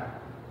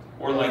that,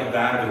 or like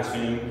that of a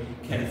tomb,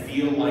 can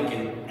feel like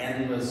an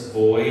endless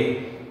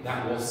void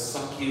that will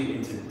suck you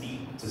into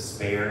deep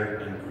despair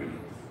and grief.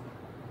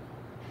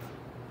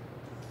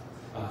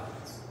 But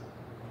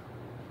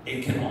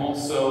it can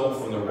also,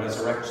 from the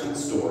resurrection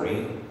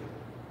story,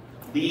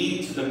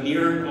 lead to the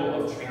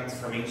miracle of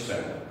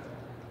transformation,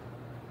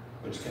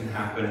 which can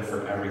happen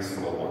for every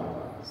single one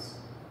of us.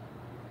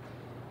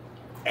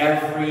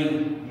 Every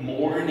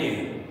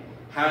morning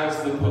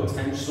has the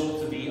potential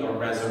to be a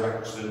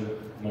resurrection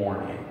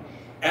morning.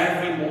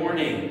 Every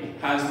morning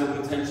has the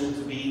potential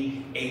to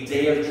be a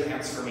day of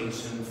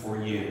transformation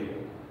for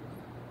you.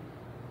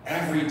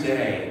 Every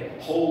day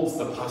holds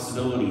the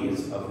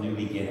possibilities of new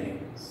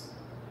beginnings.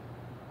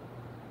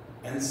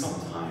 And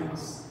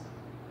sometimes,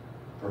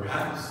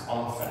 perhaps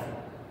often,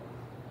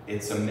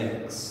 it's a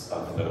mix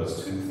of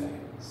those two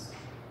things.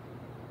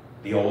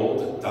 The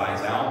old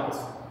dies out,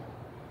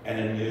 and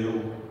a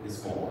new is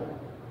born.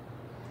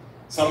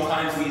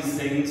 Sometimes these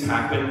things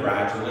happen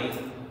gradually,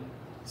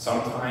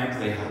 sometimes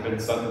they happen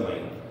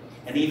suddenly,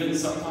 and even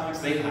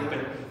sometimes they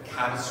happen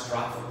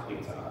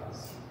catastrophically to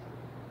us.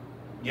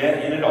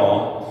 Yet in it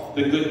all,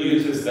 the good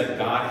news is that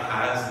God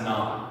has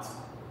not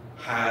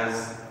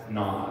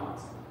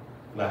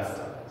left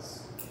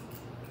us.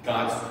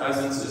 God's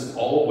presence is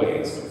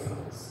always with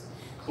us,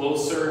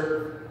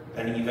 closer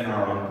than even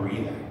our own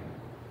breathing.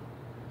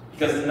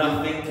 Because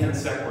nothing can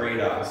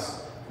separate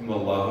us from the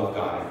love of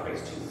God in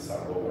Christ Jesus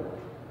our Lord.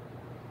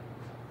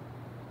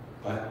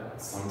 But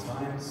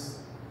sometimes,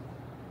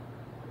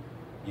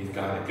 you've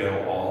got to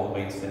go all the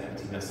way to the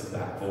emptiness of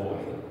that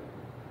void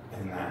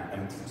and that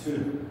empty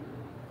tomb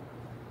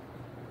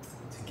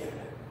to get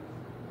it.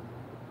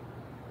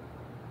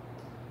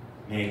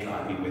 May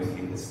God be with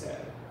you this day.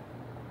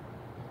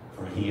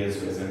 For he is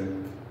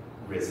risen,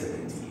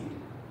 risen indeed.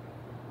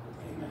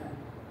 Amen.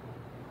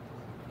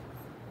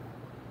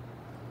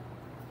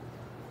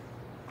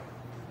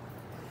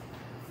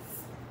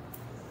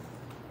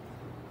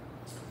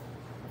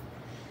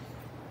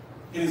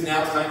 It is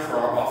now time for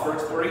our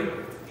offertory,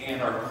 and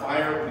our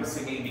choir will be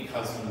singing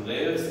Because He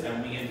Lives,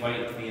 and we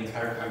invite the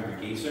entire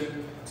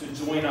congregation to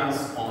join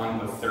us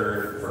on the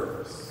third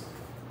verse.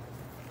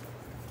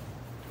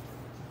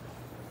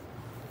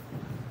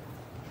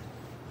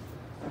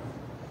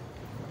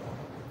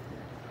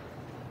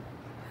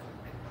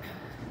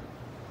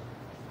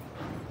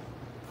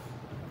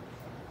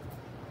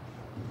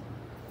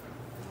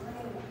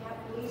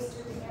 Happy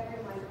Easter to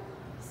everyone.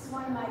 This is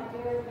one of my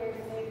very, very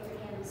favorite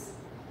hymns.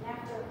 And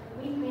after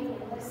weeping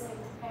and listening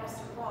to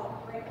Pastor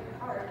Paul break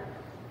my heart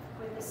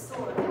with the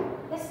story,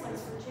 this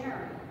one's for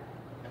Jeremy.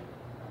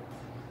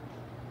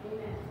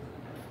 Amen.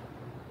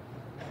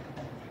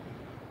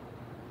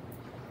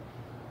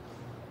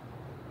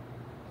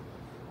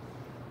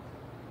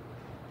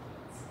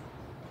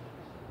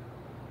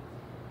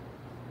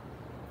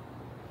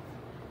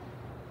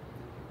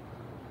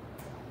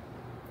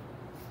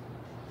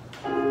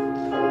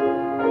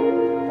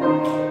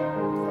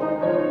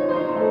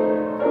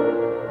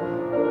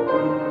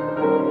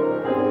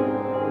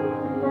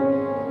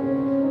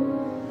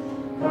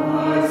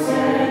 God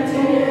sent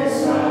his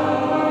Son.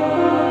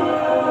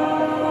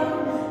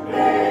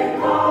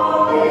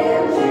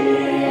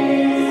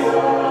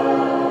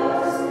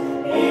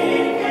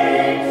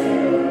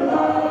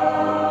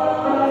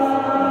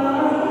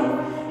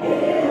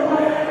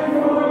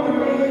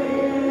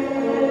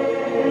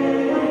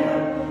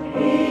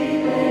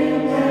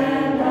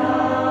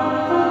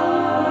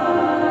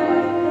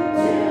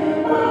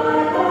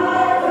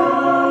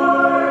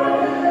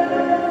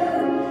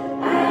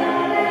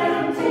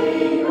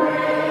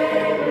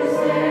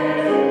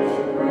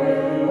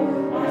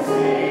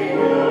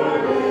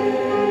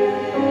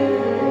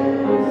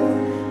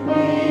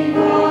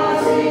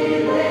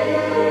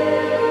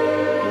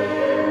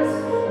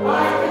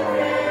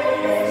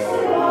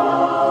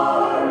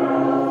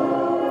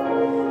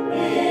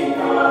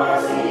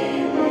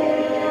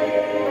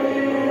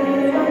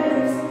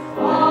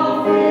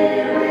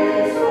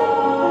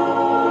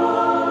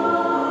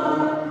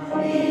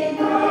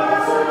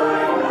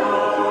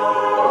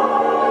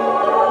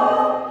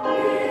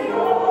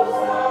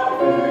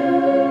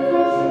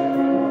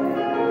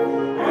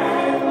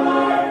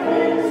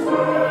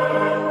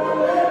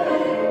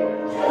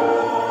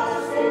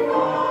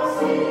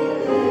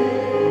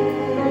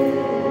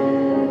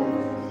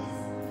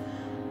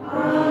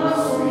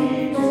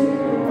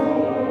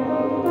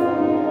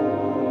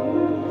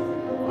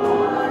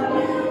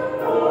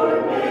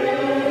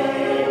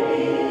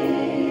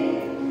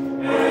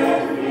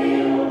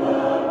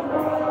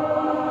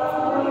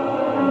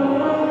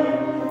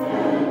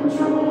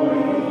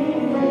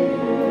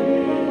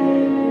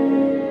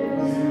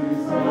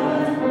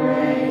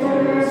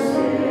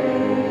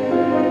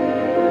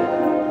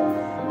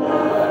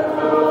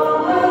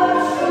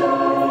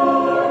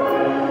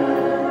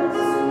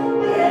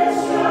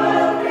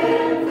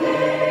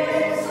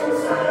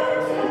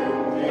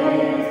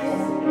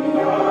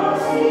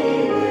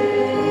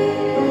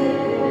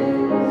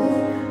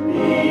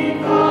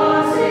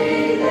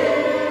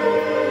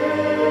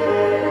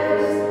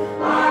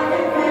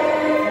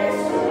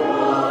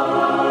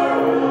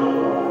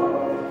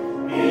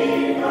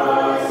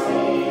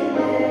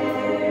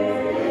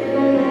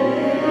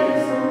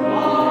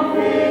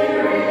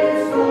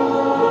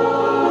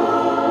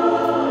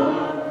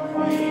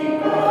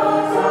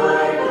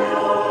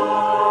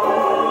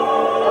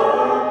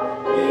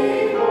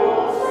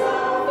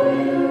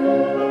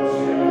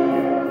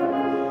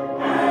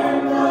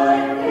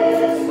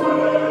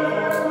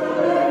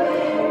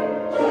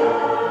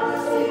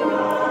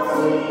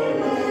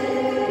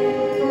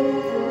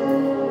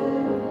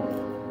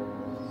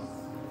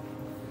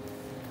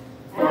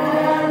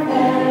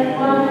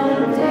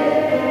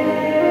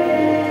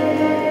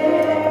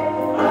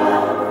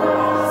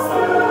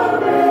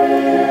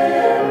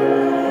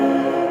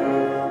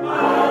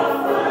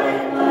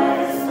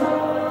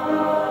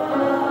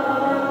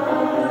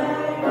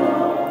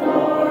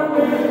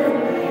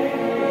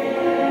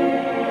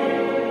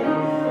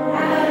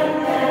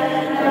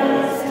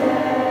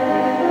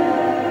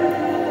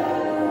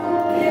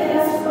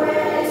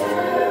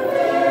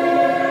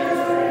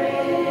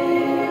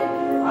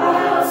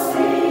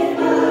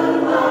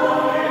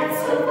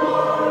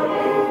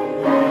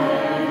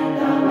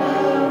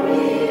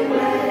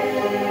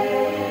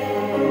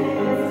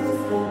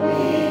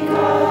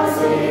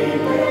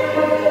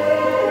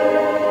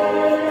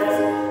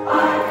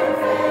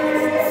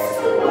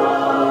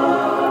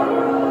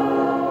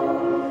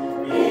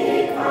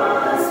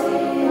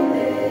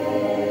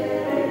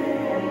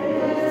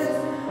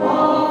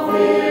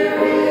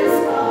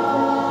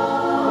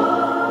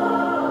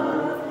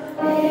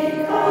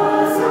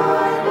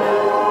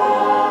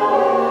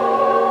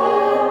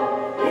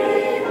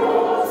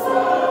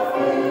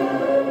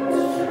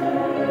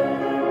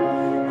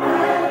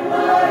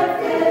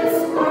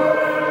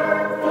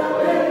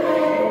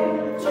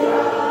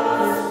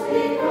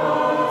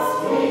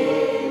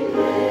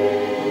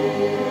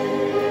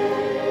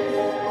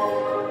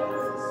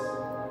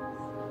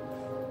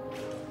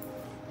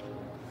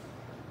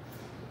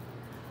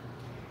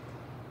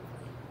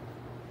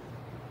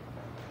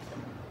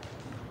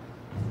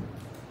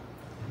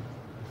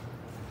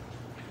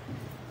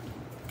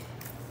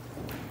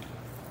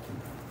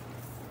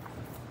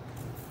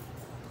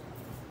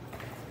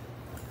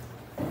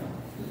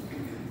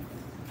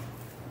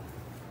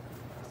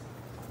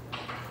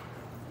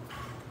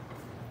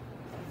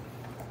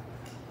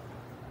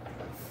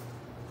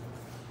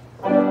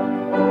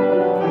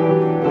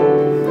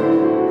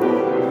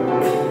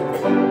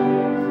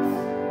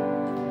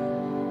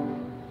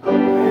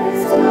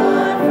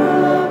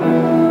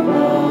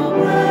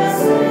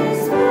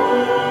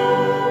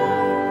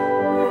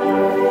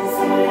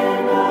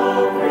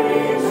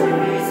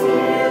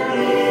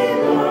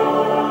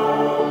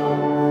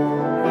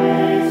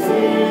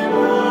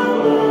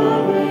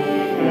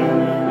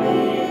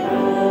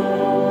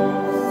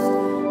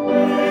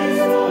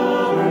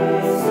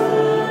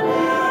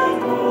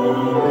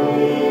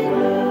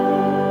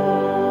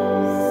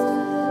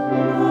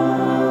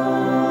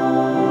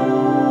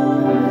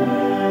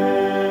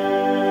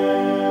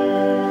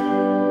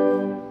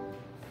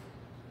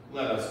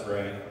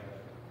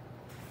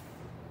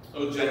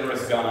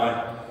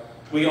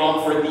 We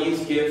offer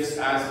these gifts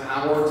as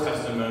our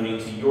testimony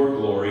to your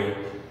glory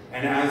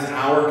and as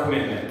our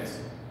commitment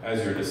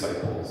as your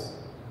disciples.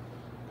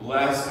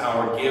 Bless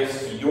our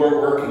gifts to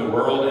your work in the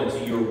world and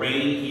to your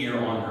reign here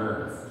on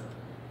earth.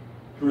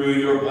 Through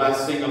your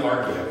blessing of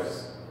our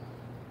gifts,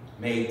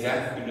 may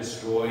death be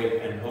destroyed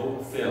and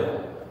hope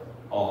fill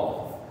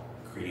all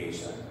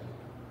creation.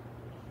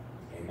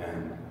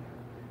 Amen.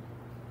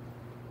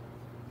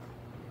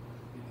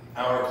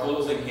 Our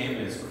closing hymn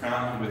is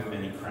Crowned with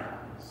Many Crowns.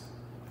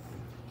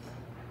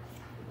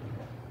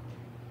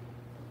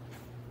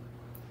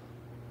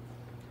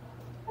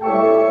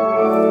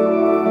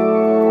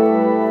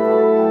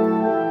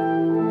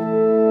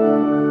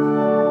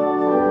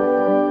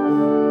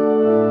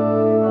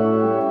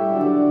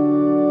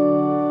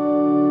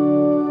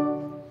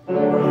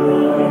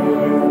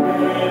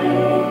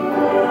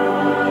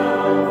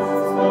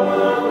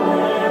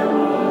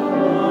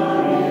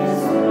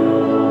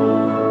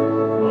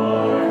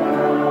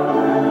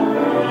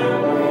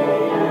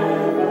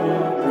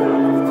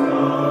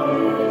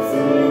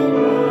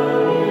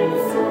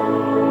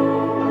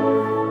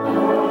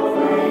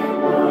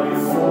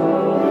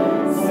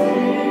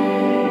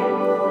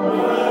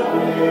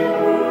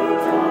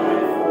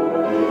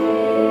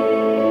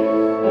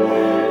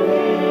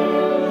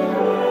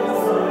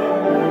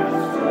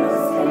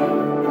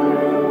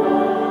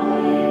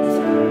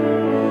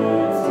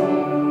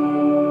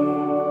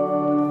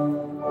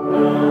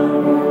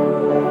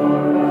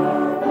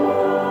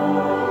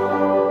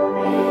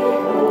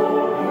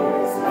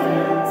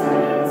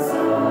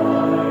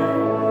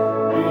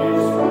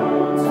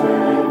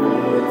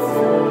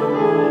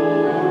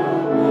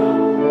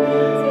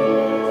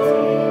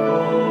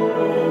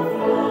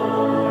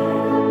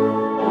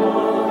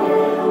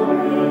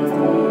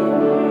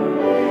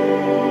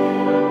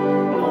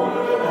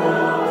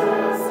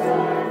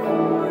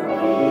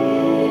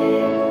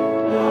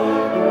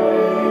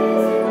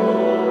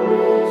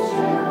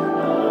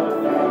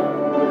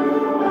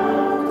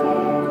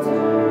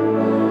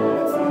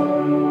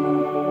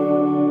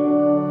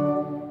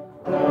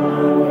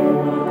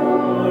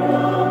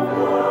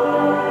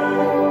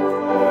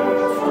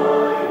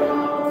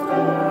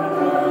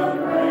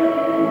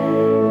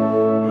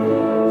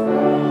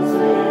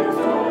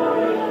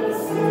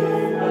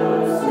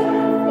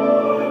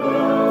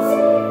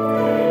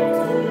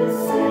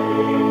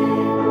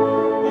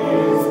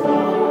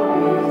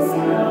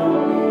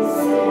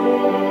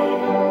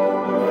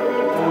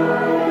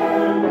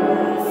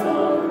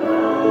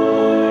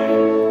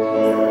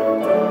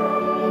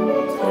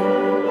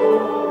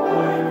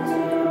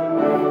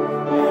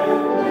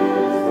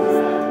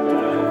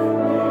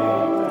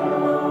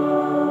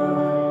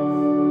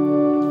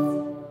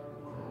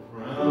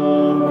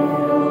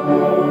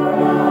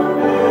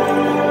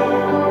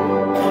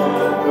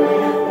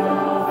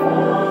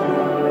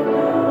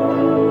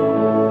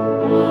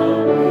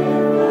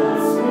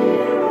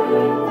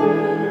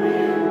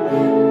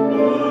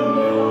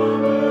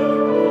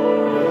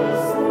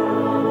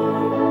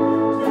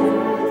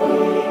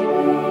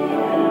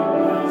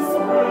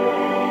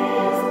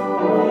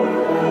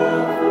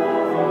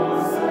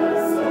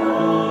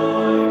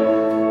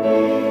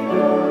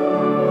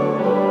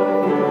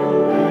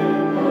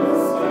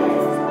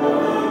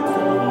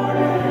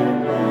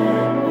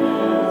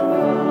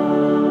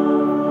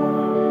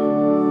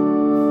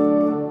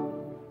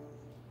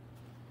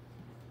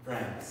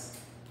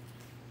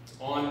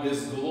 On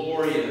this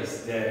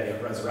glorious day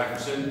of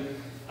resurrection,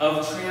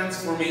 of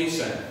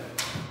transformation,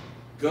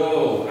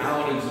 go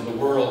out into the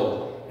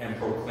world and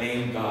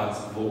proclaim God's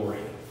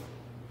glory.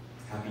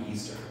 Happy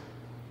Easter.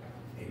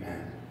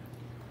 Amen.